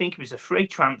signed him, I think it was a free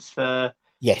transfer.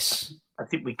 Yes. I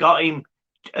think we got him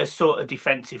a sort of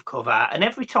defensive cover, and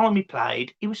every time he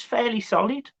played, he was fairly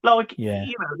solid.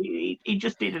 He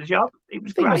just did a job. It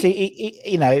was great.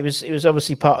 It was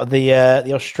obviously part of the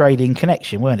Australian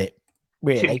connection, weren't it?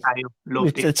 Really,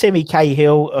 loved it. The Timmy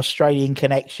Cahill Australian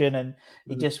connection, and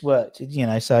it just worked.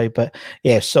 But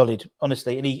yeah, solid,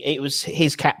 honestly. And it was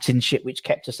his captainship which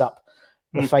kept us up.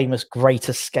 The famous Great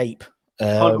Escape.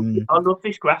 I love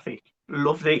this graphic.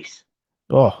 Love this.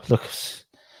 Oh, look.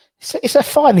 It's a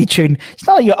finely tuned. It's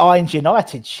not your Irons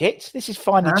United shit. This is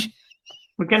finely.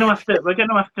 We're going to have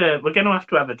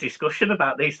to have a discussion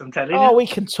about this. I'm telling you. Oh, we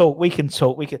can talk. I'm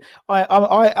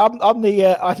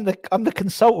the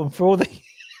consultant for all the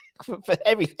for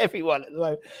everyone at the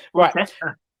moment. Right.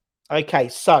 Okay.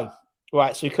 So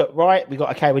we got right. We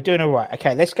got okay. We're doing all right.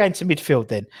 Okay. Let's go into midfield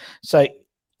then. So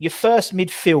your first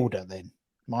midfielder then,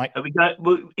 Mike. We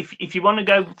go. If you want to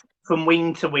go from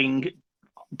wing to wing,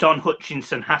 Don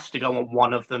Hutchinson has to go on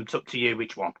one of them. It's up to you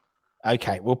which one.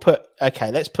 Okay, we'll put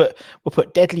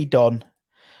Deadly Don.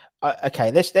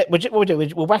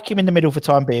 We'll whack him in the middle for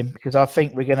time being, because I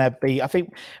think we're going to be. I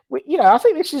think we're going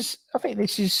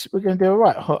to do all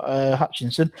right.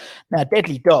 Hutchinson. Now,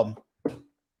 Deadly Don,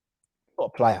 what a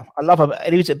player! I love him.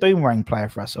 And he was a boomerang player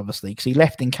for us, obviously, because he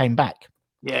left and came back.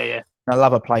 Yeah. And I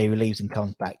love a player who leaves and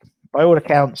comes back. By all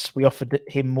accounts, we offered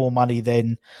him more money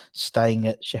than staying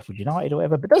at Sheffield United or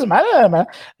whatever, but it doesn't matter.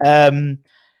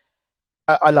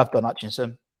 I love Don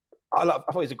Hutchinson. I thought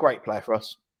he was a great player for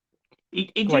us.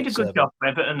 He did a good job for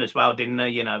Everton as well, didn't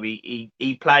he?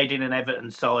 He played in an Everton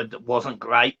side that wasn't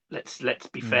great. Let's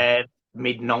be fair.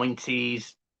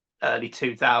 Mid-90s, early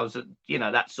 2000s.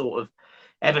 That sort of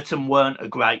Everton weren't a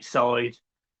great side,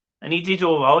 and he did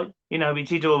all right. He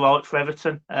did all right for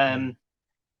Everton.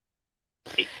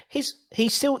 He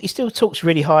still talks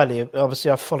really highly.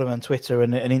 Obviously, I follow him on Twitter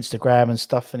and Instagram and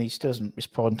stuff, and he still doesn't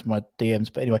respond to my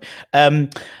DMs. But anyway,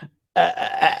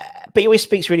 but he always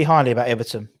speaks really highly about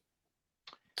Everton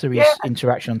through his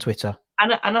interaction on Twitter.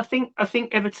 And I think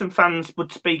Everton fans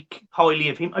would speak highly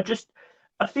of him. I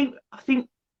think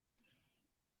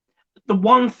the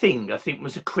one thing I think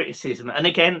was a criticism, and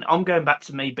again, I'm going back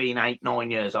to me being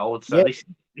 8-9 years old, so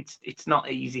it's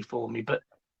not easy for me, but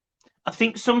I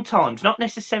think sometimes, not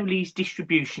necessarily his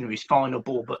distribution of his final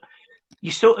ball, but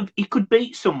he could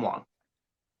beat someone.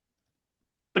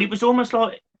 But it was almost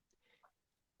like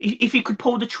if he could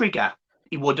pull the trigger,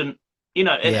 he wouldn't.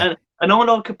 And I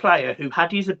like a player who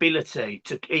had his ability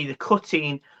to either cut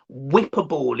in, whip a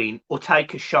ball in, or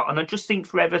take a shot. And I just think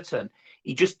for Everton,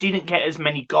 he just didn't get as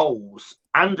many goals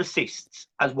and assists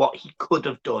as what he could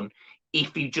have done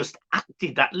if he just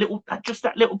acted that little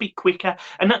bit quicker.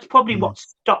 And that's probably what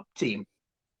stopped him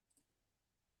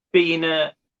being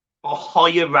a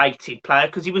higher rated player,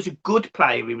 because he was a good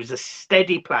player. He was a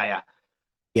steady player.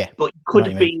 Yeah. But he could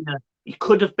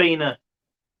have been a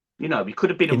in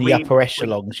the upper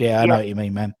echelons. Yeah, I know what you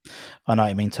mean, man. I know what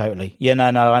you mean totally. Yeah, no,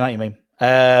 I know what you mean.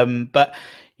 But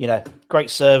great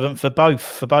servant for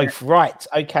both. Yeah. Right.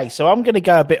 Okay. So I'm going to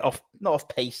go a bit not off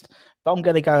piste, but I'm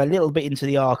going to go a little bit into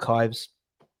the archives.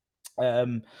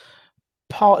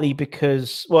 partly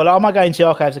because, well, I might go into the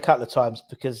archives a couple of times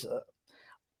because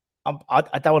I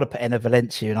don't want to put Enna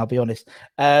Valencia, and I'll be honest.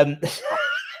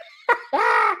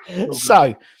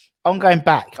 So I'm going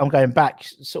back.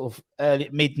 Sort of early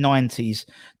mid '90s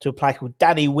to a player called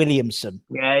Danny Williamson.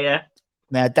 Yeah.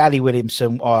 Now, Danny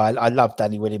Williamson, I love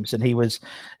Danny Williamson. He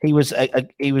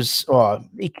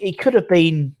could have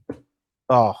been.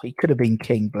 Oh, he could have been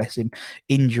king, bless him.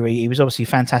 Injury. He was obviously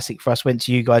fantastic for us. Went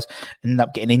to you guys, ended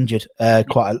up getting injured. It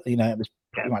was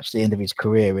pretty much the end of his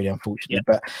career, really, unfortunately. Yeah.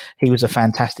 But he was a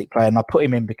fantastic player, and I put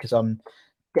him in because I'm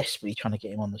desperately trying to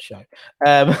get him on the show.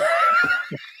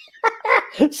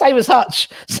 Same as Hutch,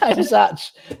 same as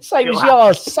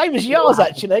yours,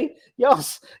 actually.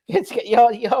 Yours is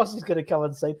going to come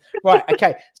on soon. Right,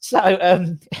 okay. So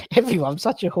everyone, I'm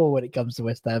such a whore when it comes to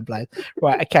West Ham players.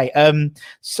 Right, okay.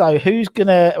 So who's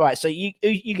gonna? Right, so you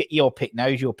get your pick now.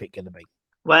 Who's your pick going to be?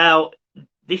 Well,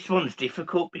 this one's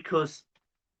difficult because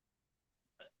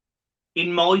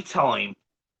in my time,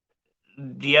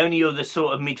 the only other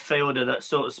sort of midfielder that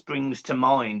sort of springs to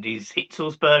mind is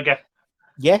Hitzelsberger.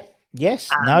 Yeah. Yes.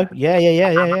 No. Yeah.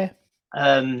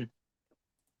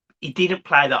 He didn't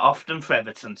play that often for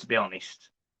Everton, to be honest,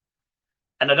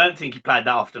 and I don't think he played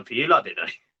that often for you, like, did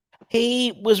he?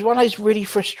 He was one of those really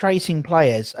frustrating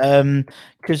players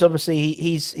because obviously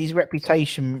his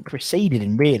reputation preceded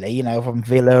him, really, from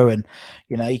Villa, and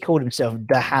he called himself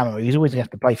the Hammer. He was always going to have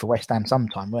to play for West Ham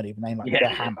sometime, weren't he? The name like the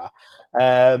Hammer.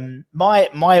 My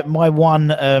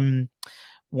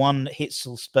one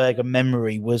Hitzelsberger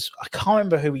memory was, I can't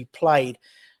remember who he played.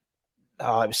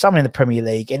 It was someone in the Premier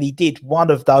League, and he did one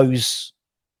of those,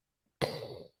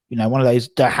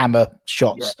 the hammer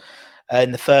shots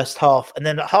in the first half. And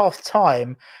then at half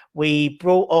time, we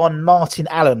brought on Martin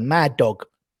Allen, Mad Dog.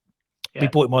 Yeah. We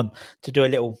brought him on to do a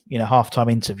little,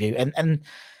 halftime interview. And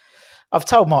I've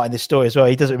told Martin this story as well.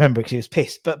 He doesn't remember because he was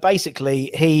pissed. But basically,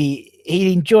 he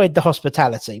enjoyed the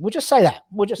hospitality. We'll just say that.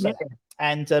 That.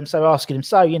 And so asking him,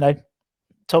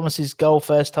 Thomas's goal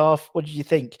first half, what did you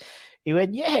think? He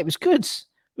went, yeah, it was good,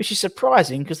 which is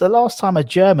surprising because the last time a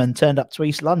German turned up to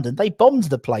East London, they bombed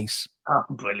the place. Oh,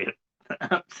 brilliant.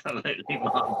 Absolutely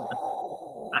marvelous.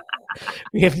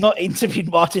 We have not interviewed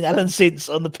Martin Allen since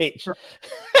on the pitch.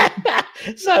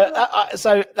 So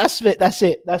that's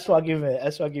it. That's why I give him it.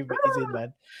 He's in,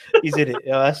 man. He's in it.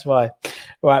 Yeah, that's why.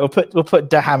 Right, we'll put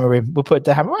the Hammer in. Well, do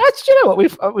you know what?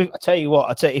 I tell you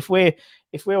what. If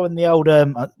we're on the older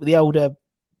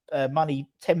money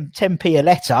 10p a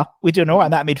letter, we're doing all right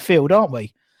in that midfield, aren't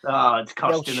we? Oh, it's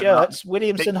costing the old shirts.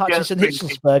 Williamson, Hutchinson,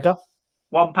 Hitzelsberger.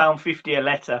 £1.50 a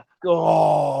letter.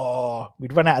 Oh,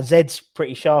 we'd run out of Zeds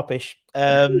pretty sharpish.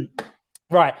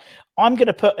 Right, I'm going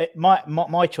to put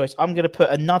my choice. I'm going to put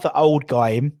another old guy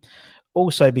in,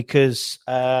 also because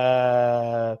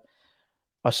I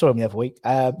saw him the other week.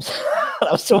 I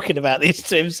was talking about this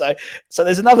to him, so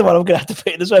there's another one I'm going to have to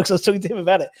put in as well because I was talking to him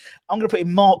about it. I'm going to put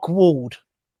in Mark Ward.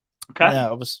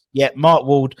 Okay. Mark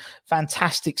Ward,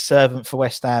 fantastic servant for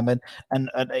West Ham, and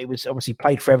it was obviously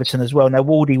played for Everton as well. Now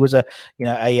Wardy was a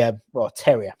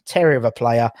terrier of a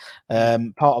player,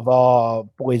 part of our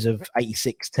Boyz of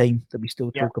 '86 team that we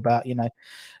still talk about.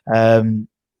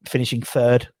 Finishing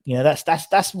third.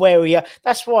 That's where we are.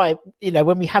 That's why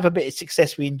when we have a bit of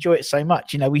success, we enjoy it so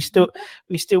much. We still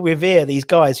revere these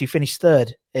guys who finished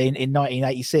third in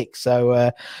 1986.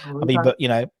 So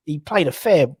he played a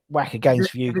fair whack of games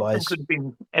for you guys.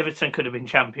 Everton could have been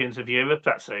champions of Europe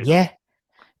that season.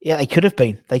 Yeah, they could have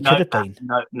been. No,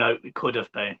 it could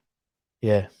have been.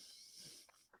 Yeah.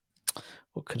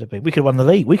 What could have been? We could have won the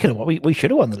league. We should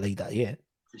have won the league that year.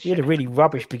 We had a really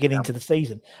rubbish beginning to the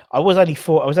season. I was only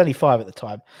 5 at the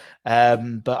time,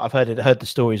 but I've heard the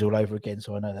stories all over again,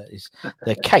 so I know that is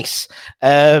the case.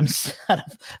 Had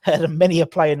many a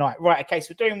player night. Right, okay,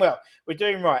 so we're doing well. We're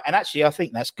doing right, and actually, I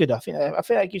think that's good. I think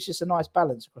that gives us a nice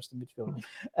balance across the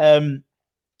midfield.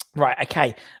 Right,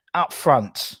 okay, up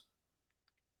front.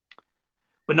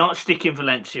 We're not sticking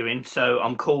Valencia in, so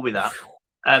I'm cool with that.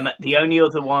 The only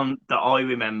other one that I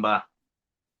remember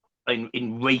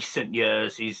in recent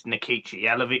years is Nikica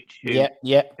Jelavic,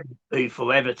 who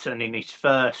for Everton in his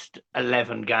first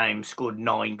 11 games scored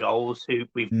 9 goals. Who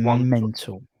we've won.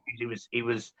 Mental. His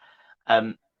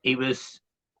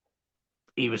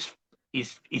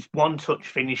one-touch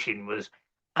finishing was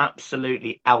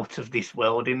absolutely out of this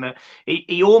world.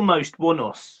 He almost won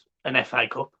us an FA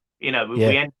Cup. We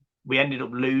ended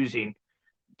up losing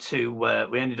to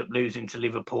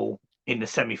Liverpool in the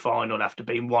semi-final after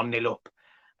being 1-0 up.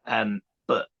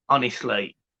 But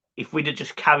honestly, if we'd have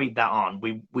just carried that on,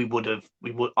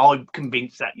 I'm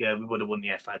convinced that year we would have won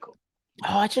the FA Cup.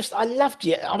 I loved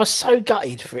it. I was so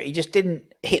gutted for it. He just didn't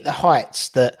hit the heights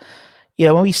that, you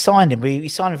know, when we signed him, we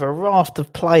signed him for a raft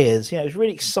of players. You know, it was a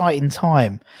really exciting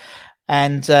time.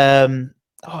 And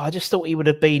I just thought he would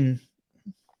have been,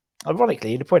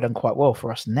 ironically, he'd have probably done quite well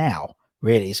for us now,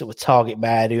 really. Sort of target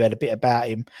man who had a bit about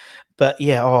him. But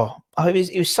yeah,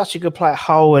 it was such a good play at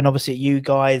Hull and obviously at you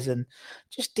guys, and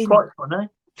just didn't. Quite funny.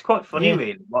 It's quite funny,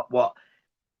 really. What?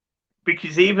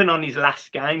 Because even on his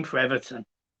last game for Everton,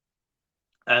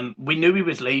 we knew he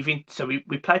was leaving, so we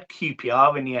played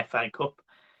QPR in the FA Cup,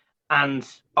 and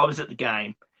I was at the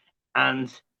game,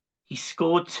 and he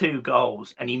scored 2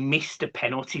 goals, and he missed a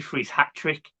penalty for his hat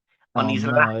trick on his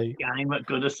last game at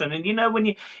Goodison. And you know,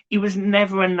 he was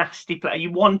never a nasty player.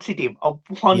 You wanted him. I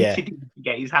wanted him to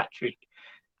get his hat trick,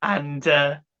 and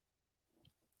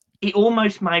it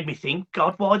almost made me think,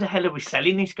 God, why the hell are we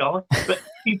selling this guy? But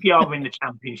QPR were in the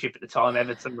Championship at the time.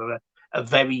 Everton were a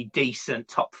very decent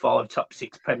top 5, top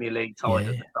 6 Premier League side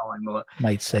at the time.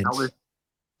 Made sense.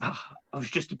 I was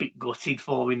just a bit gutted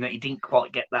for him that he didn't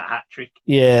quite get that hat trick.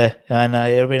 Yeah, I know.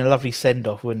 It would have been a lovely send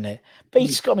off, wouldn't it? But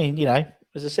he's got me, you know,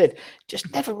 as I said,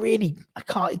 just never really.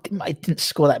 He didn't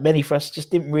score that many for us.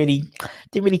 Just didn't really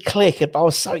click. But I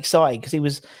was so excited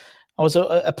because I was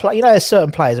a player. You know, there's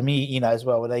certain players. I mean, you know as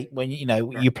well when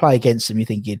you play against them, you're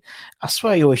thinking, I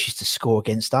swear he always used to score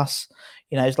against us.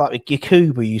 You know, it's like with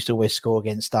Yakubu used to always score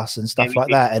against us and stuff like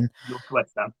that. And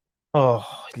West Ham.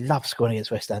 He loved scoring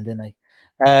against West Ham, didn't he?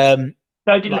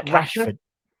 So did like Lukaku. Rashford.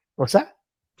 What's that?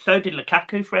 So did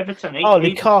Lukaku for Everton.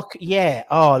 Lukaku. Yeah.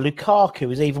 Lukaku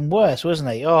was even worse,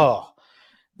 wasn't he?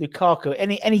 Lukaku.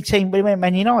 Any team, when he went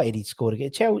Man United, he'd scored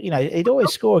against Chelsea. You know, he'd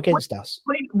always score against us.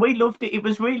 We loved it. It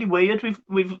was really weird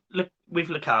with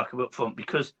Lukaku up front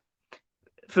because,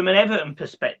 from an Everton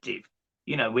perspective,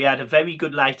 you know, we had a very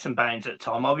good Leighton Baines at the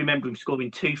time. I remember him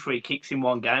scoring 2 free kicks in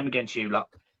one game against you lot.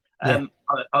 I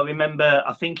remember,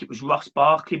 I think it was Ross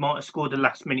Barkley might have scored a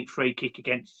last-minute free kick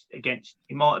against. It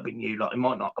might have been you lot. It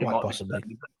might not. It might possibly.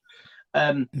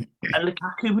 And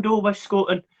Lukaku would always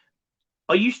score. And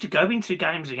I used to go into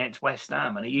games against West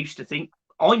Ham, and I used to think,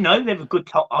 I know they're a good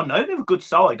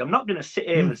side. I'm not going to sit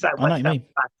here and say West Ham's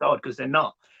a bad side because they're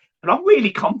not. And I'm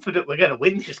really confident we're going to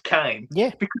win this game.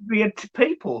 Yeah, because we had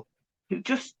people who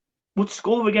just would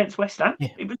score against West Ham. Yeah.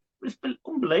 It was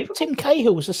unbelievable. Tim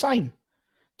Cahill was the same.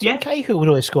 Tim Cahill would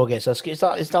always score against us. It's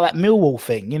like that Millwall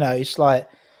thing, you know. It's like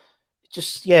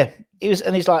it was,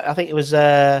 and it's like I think it was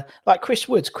like Chris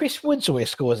Woods. Chris Woods always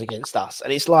scores against us,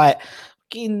 and it's like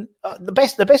the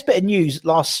best bit of news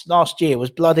last year was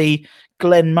bloody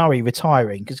Glenn Murray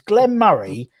retiring, because Glenn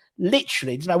Murray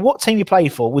literally, you know what team he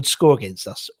played for, would score against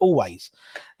us always,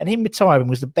 and him retiring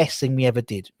was the best thing we ever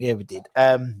did.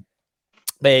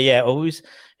 But yeah, who's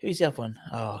the other one?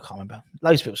 Oh, I can't remember.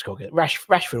 Loads of people score against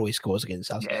Rashford always scores against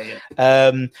us.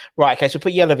 Right, okay, so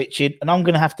put Yelovich in, and I'm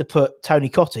going to have to put Tony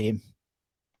Cotter in.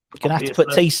 Going to have to put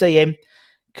TC in,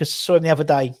 because I saw him the other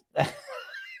day.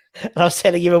 And I was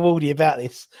telling him and Waldy about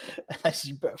this. I said,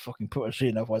 you better fucking put us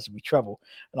in, otherwise it'll be trouble.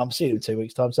 And I'm seeing him in 2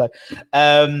 weeks' time. So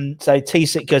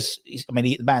TC, because,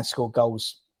 the man scored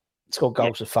goals. Scored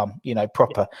goals for fun, you know,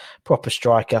 proper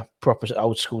striker, proper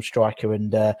old school striker,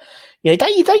 and you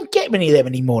don't get many of them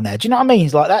anymore now. Do you know what I mean?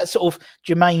 It's like that sort of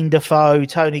Jermaine Defoe,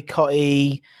 Tony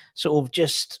Cottee, sort of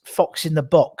just fox in the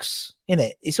box, isn't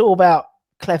it? It's all about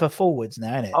clever forwards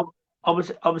now, isn't it? I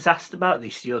was asked about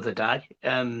this the other day.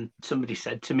 Somebody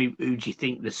said to me, "Who do you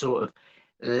think the sort of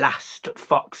last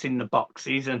fox in the box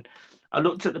is?" And I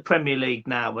looked at the Premier League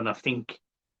now, and I think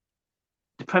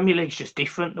the Premier League's just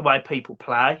different, the way people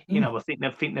play. You know, I think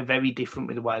they're very different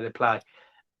with the way they play.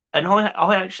 And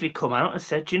I actually come out and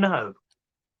said, you know,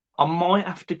 I might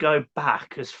have to go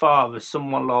back as far as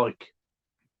someone like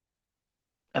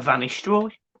a Van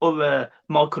Nistelrooy or a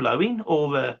Michael Owen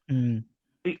or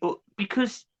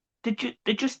because they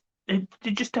just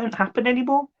don't happen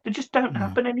anymore. They just don't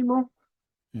happen anymore.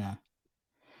 No.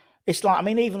 It's like,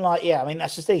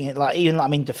 that's the thing.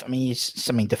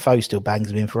 Defoe still bangs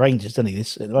him in for Rangers, doesn't he,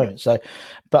 this at the moment? So,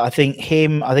 but I think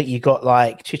you got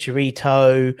like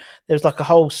Chicharito. There was like a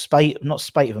whole not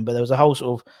spate of them, but there was a whole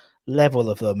sort of level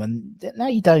of them, and now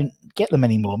you don't get them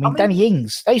anymore. Danny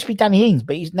Ings. They used to be Danny Ings,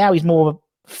 but he's more of a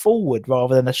forward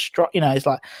rather than a strike. You know, it's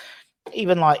like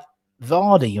even like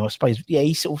Vardy, I suppose. Yeah,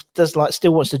 he sort of does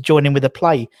still wants to join in with the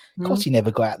play. Of course, he never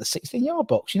got out of the 16-yard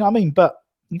box. You know what I mean? But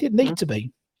he didn't need to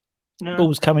be. No. Ball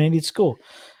was coming in, he'd score.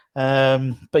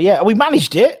 But yeah, we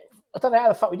managed it. I don't know how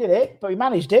the fuck we did it, but we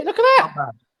managed it. Look at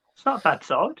that. It's not a bad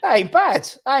side. That ain't bad.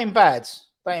 I'd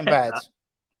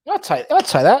take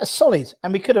that. It's solid.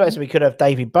 And we could have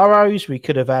David Burrows. We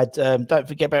could have had. Don't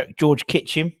forget about George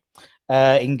Kitchen.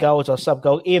 In goals or sub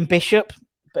goal. Ian Bishop,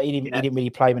 but he didn't. Yeah. He didn't really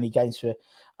play many games for.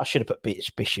 I should have put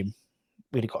Bishop.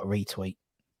 Really got a retweet.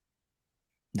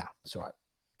 No, it's all right.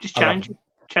 Just change it,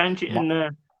 change it,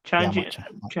 and change it.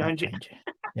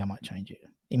 Yeah, I might change it.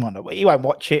 He might not. He won't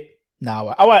watch it.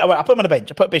 No. Oh wait. I'll put him on the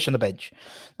bench. I put Bish on the bench.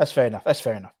 That's fair enough.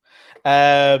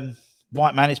 Right,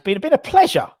 man. It's been a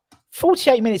pleasure.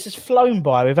 48 minutes has flown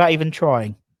by without even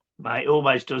trying. Mate, it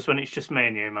always does when it's just me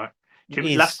and you, mate.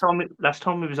 Last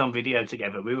time we was on video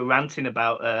together, we were ranting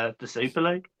about the Super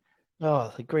League.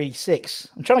 Oh, the Greedy Six.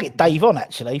 I'm trying to get Dave on,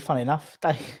 actually, funny enough,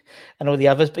 Dave and all the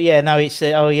others. But yeah, no, it's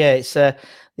the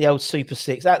old Super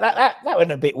Six. That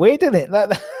went a bit weird, didn't it?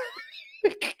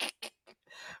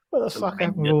 What the fuck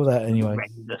happened with all that anyway?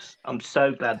 Horrendous. I'm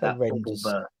so glad that bubble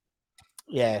burst.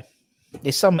 Yeah,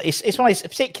 it's one of these,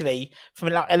 particularly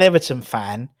from an Everton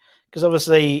fan, because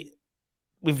obviously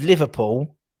with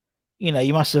Liverpool, you know,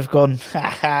 you must have gone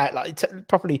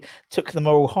probably took the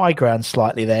moral high ground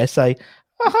slightly there. So,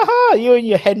 you and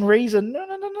your Henrys and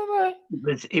no.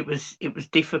 It was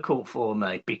difficult for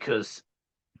me because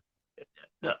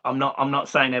I'm not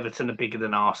saying Everton are bigger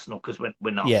than Arsenal, because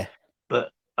we're not. Yeah,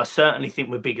 but I certainly think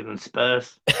we're bigger than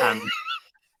Spurs. And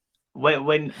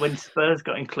when Spurs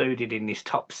got included in this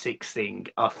top six thing,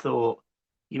 I thought,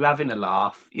 you're having a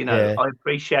laugh. You know, yeah. I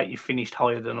appreciate you finished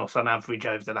higher than us on average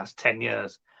over the last 10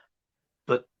 years,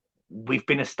 but we've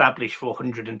been established for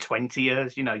 120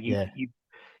 years. You know,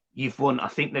 you've won. I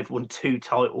think they've won 2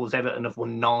 titles. Everton have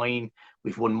won 9.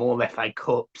 We've won more FA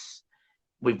Cups.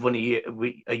 We've won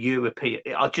a European.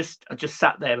 I just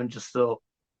sat there and just thought,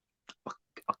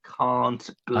 I can't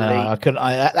believe. I couldn't.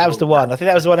 That was the one. I think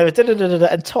that was the one.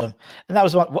 And Tottenham, and that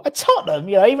was one. Tottenham,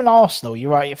 you know, even Arsenal.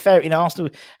 You're right. You're fair. You know,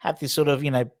 Arsenal have this sort of,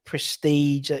 you know,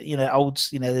 prestige. You know, old.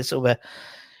 You know, there's sort of a,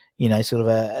 you know, sort of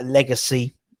a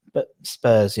legacy. But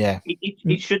Spurs, yeah,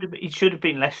 it should have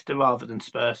been Leicester rather than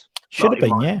Spurs. Should have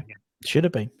been, yeah. Should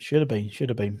have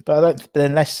been. But I don't.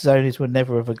 Then Leicester owners would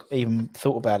never have even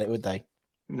thought about it, would they?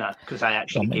 No, because they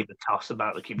actually give a toss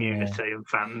about the community and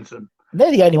fans, and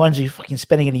they're the only ones who are fucking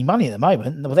spending any money at the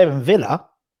moment. Well, they're in Villa.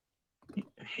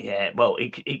 Yeah, well,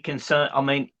 it can. I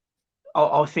mean,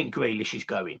 I think Grealish is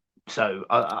going. So,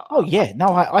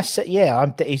 I said,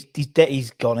 yeah.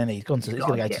 He's gone, and he's going to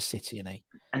go to City, and he.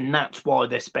 And that's why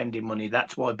they're spending money.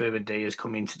 That's why Burundi has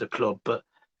come into the club. But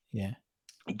yeah,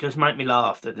 it does make me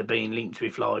laugh that they're being linked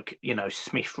with, like, you know,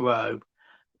 Smith Rowe.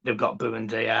 They've got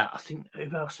Burundi out. I think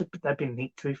who else have they been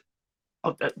linked with?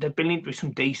 They've been linked with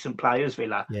some decent players,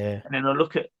 Villa. Yeah. And then I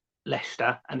look at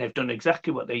Leicester, and they've done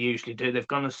exactly what they usually do. They've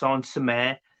gone and signed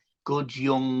Samir, good,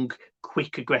 young,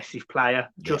 quick, aggressive player.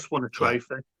 Just won a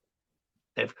trophy.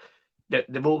 Yeah.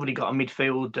 They've already got a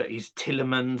midfield that is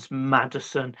Tillemans,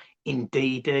 Maddison,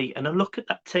 Ndidi. And I look at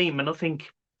that team and I think,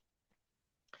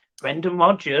 Brendan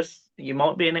Rodgers, you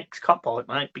might be an ex-cop-out,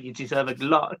 mate, but you deserve a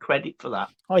lot of credit for that.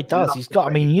 Oh, he does. He's got. I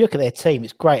mean, you look at their team;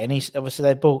 it's great. And he's obviously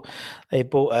they bought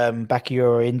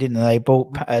Bakayura in, didn't they? They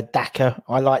bought Daka.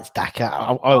 I liked Daka.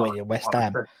 I went to West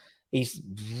Ham. He's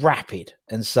rapid,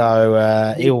 and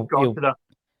so he'll.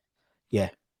 Yeah,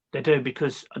 they do,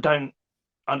 because I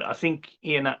think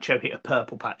Iheanacho hit a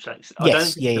purple patch. I don't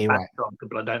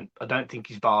think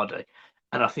he's Vardy,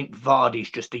 and I think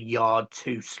Vardy's just a yard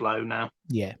too slow now.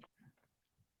 Yeah.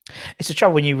 It's the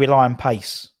trouble when you rely on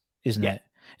pace, isn't it?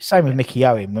 Same with Mickey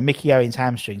Owen. When Mickey Owen's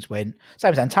hamstrings went,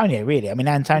 same as Antonio, really. I mean,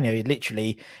 Antonio,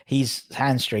 literally, his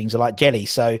hamstrings are like jelly.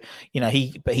 So, you know,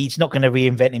 he's not going to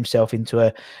reinvent himself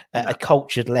into a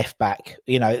cultured left back.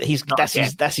 You know,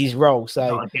 that's his role.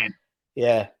 So,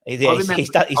 yeah, he's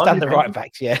done the right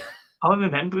backs. Yeah, I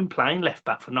remember him playing left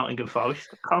back for Nottingham Forest.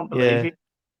 I can't believe it.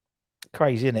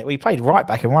 Crazy, isn't it? We played right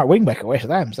back and right wing back at West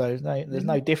Ham, so there's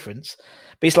no difference.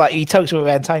 But it's like he talks about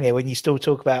Antonio when you still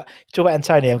talk about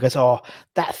Antonio and goes, "Oh,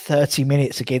 that 30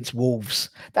 minutes against Wolves."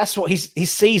 That's what his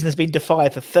season has been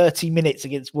defined for, 30 minutes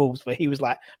against Wolves, where he was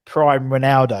like prime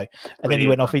Ronaldo, and then he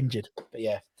went off injured. But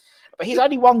yeah, but he's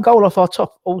only 1 goal off our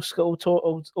top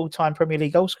all-time Premier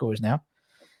League goal scorers now.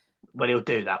 Well, he'll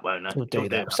do that, won't he? He'll do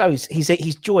that. So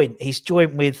he's joined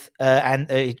with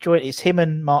it's him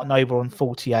and Mark Noble on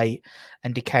 48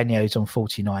 and Di Canio's on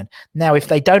 49. Now, if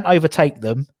they don't overtake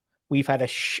them, we've had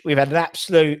an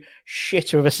absolute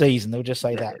shitter of a season. They'll just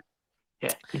say that.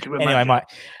 Yeah. Anyway, Mike,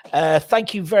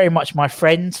 thank you very much, my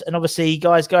friends, and obviously,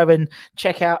 guys, go over and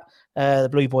check out the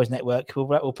Blue Boys Network.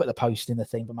 We'll put the post in the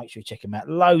thing, but make sure you check them out.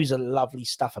 Loads of lovely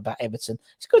stuff about Everton.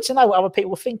 It's good to know what other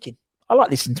people are thinking. I like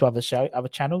listening to other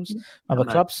channels, other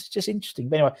clubs. It's just interesting.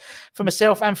 But anyway, for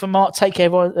myself and for Mark, take care,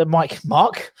 everyone.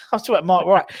 Mark. I was talking about Mark,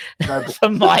 right? For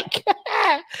Mike.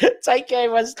 Take care,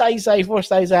 everyone. Stay safe. Wash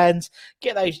those hands.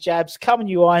 Get those jabs. Come in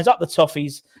your irons. Up the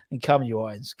toffees and come in your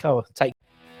irons. Come on. Take.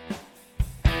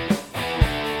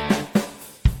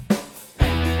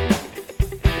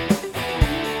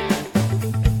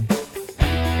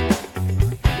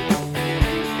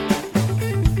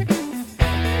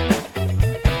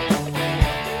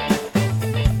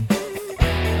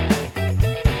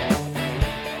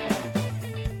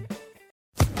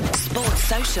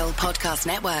 Social Podcast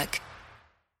Network.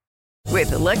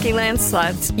 With the Lucky Land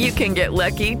Slots, you can get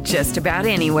lucky just about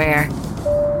anywhere.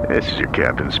 This is your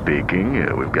captain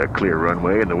speaking. We've got clear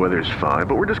runway and the weather's fine,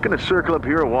 but we're just going to circle up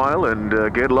here a while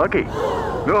and get lucky.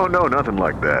 No, nothing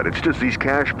like that. It's just these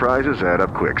cash prizes add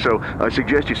up quick. So I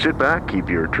suggest you sit back, keep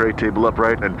your tray table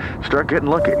upright, and start getting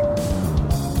lucky.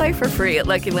 Play for free at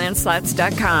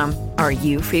LuckyLandSlots.com. Are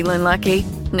you feeling lucky?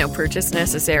 No purchase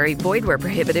necessary. Void where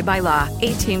prohibited by law.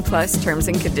 18+ terms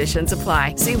and conditions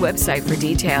apply. See website for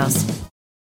details.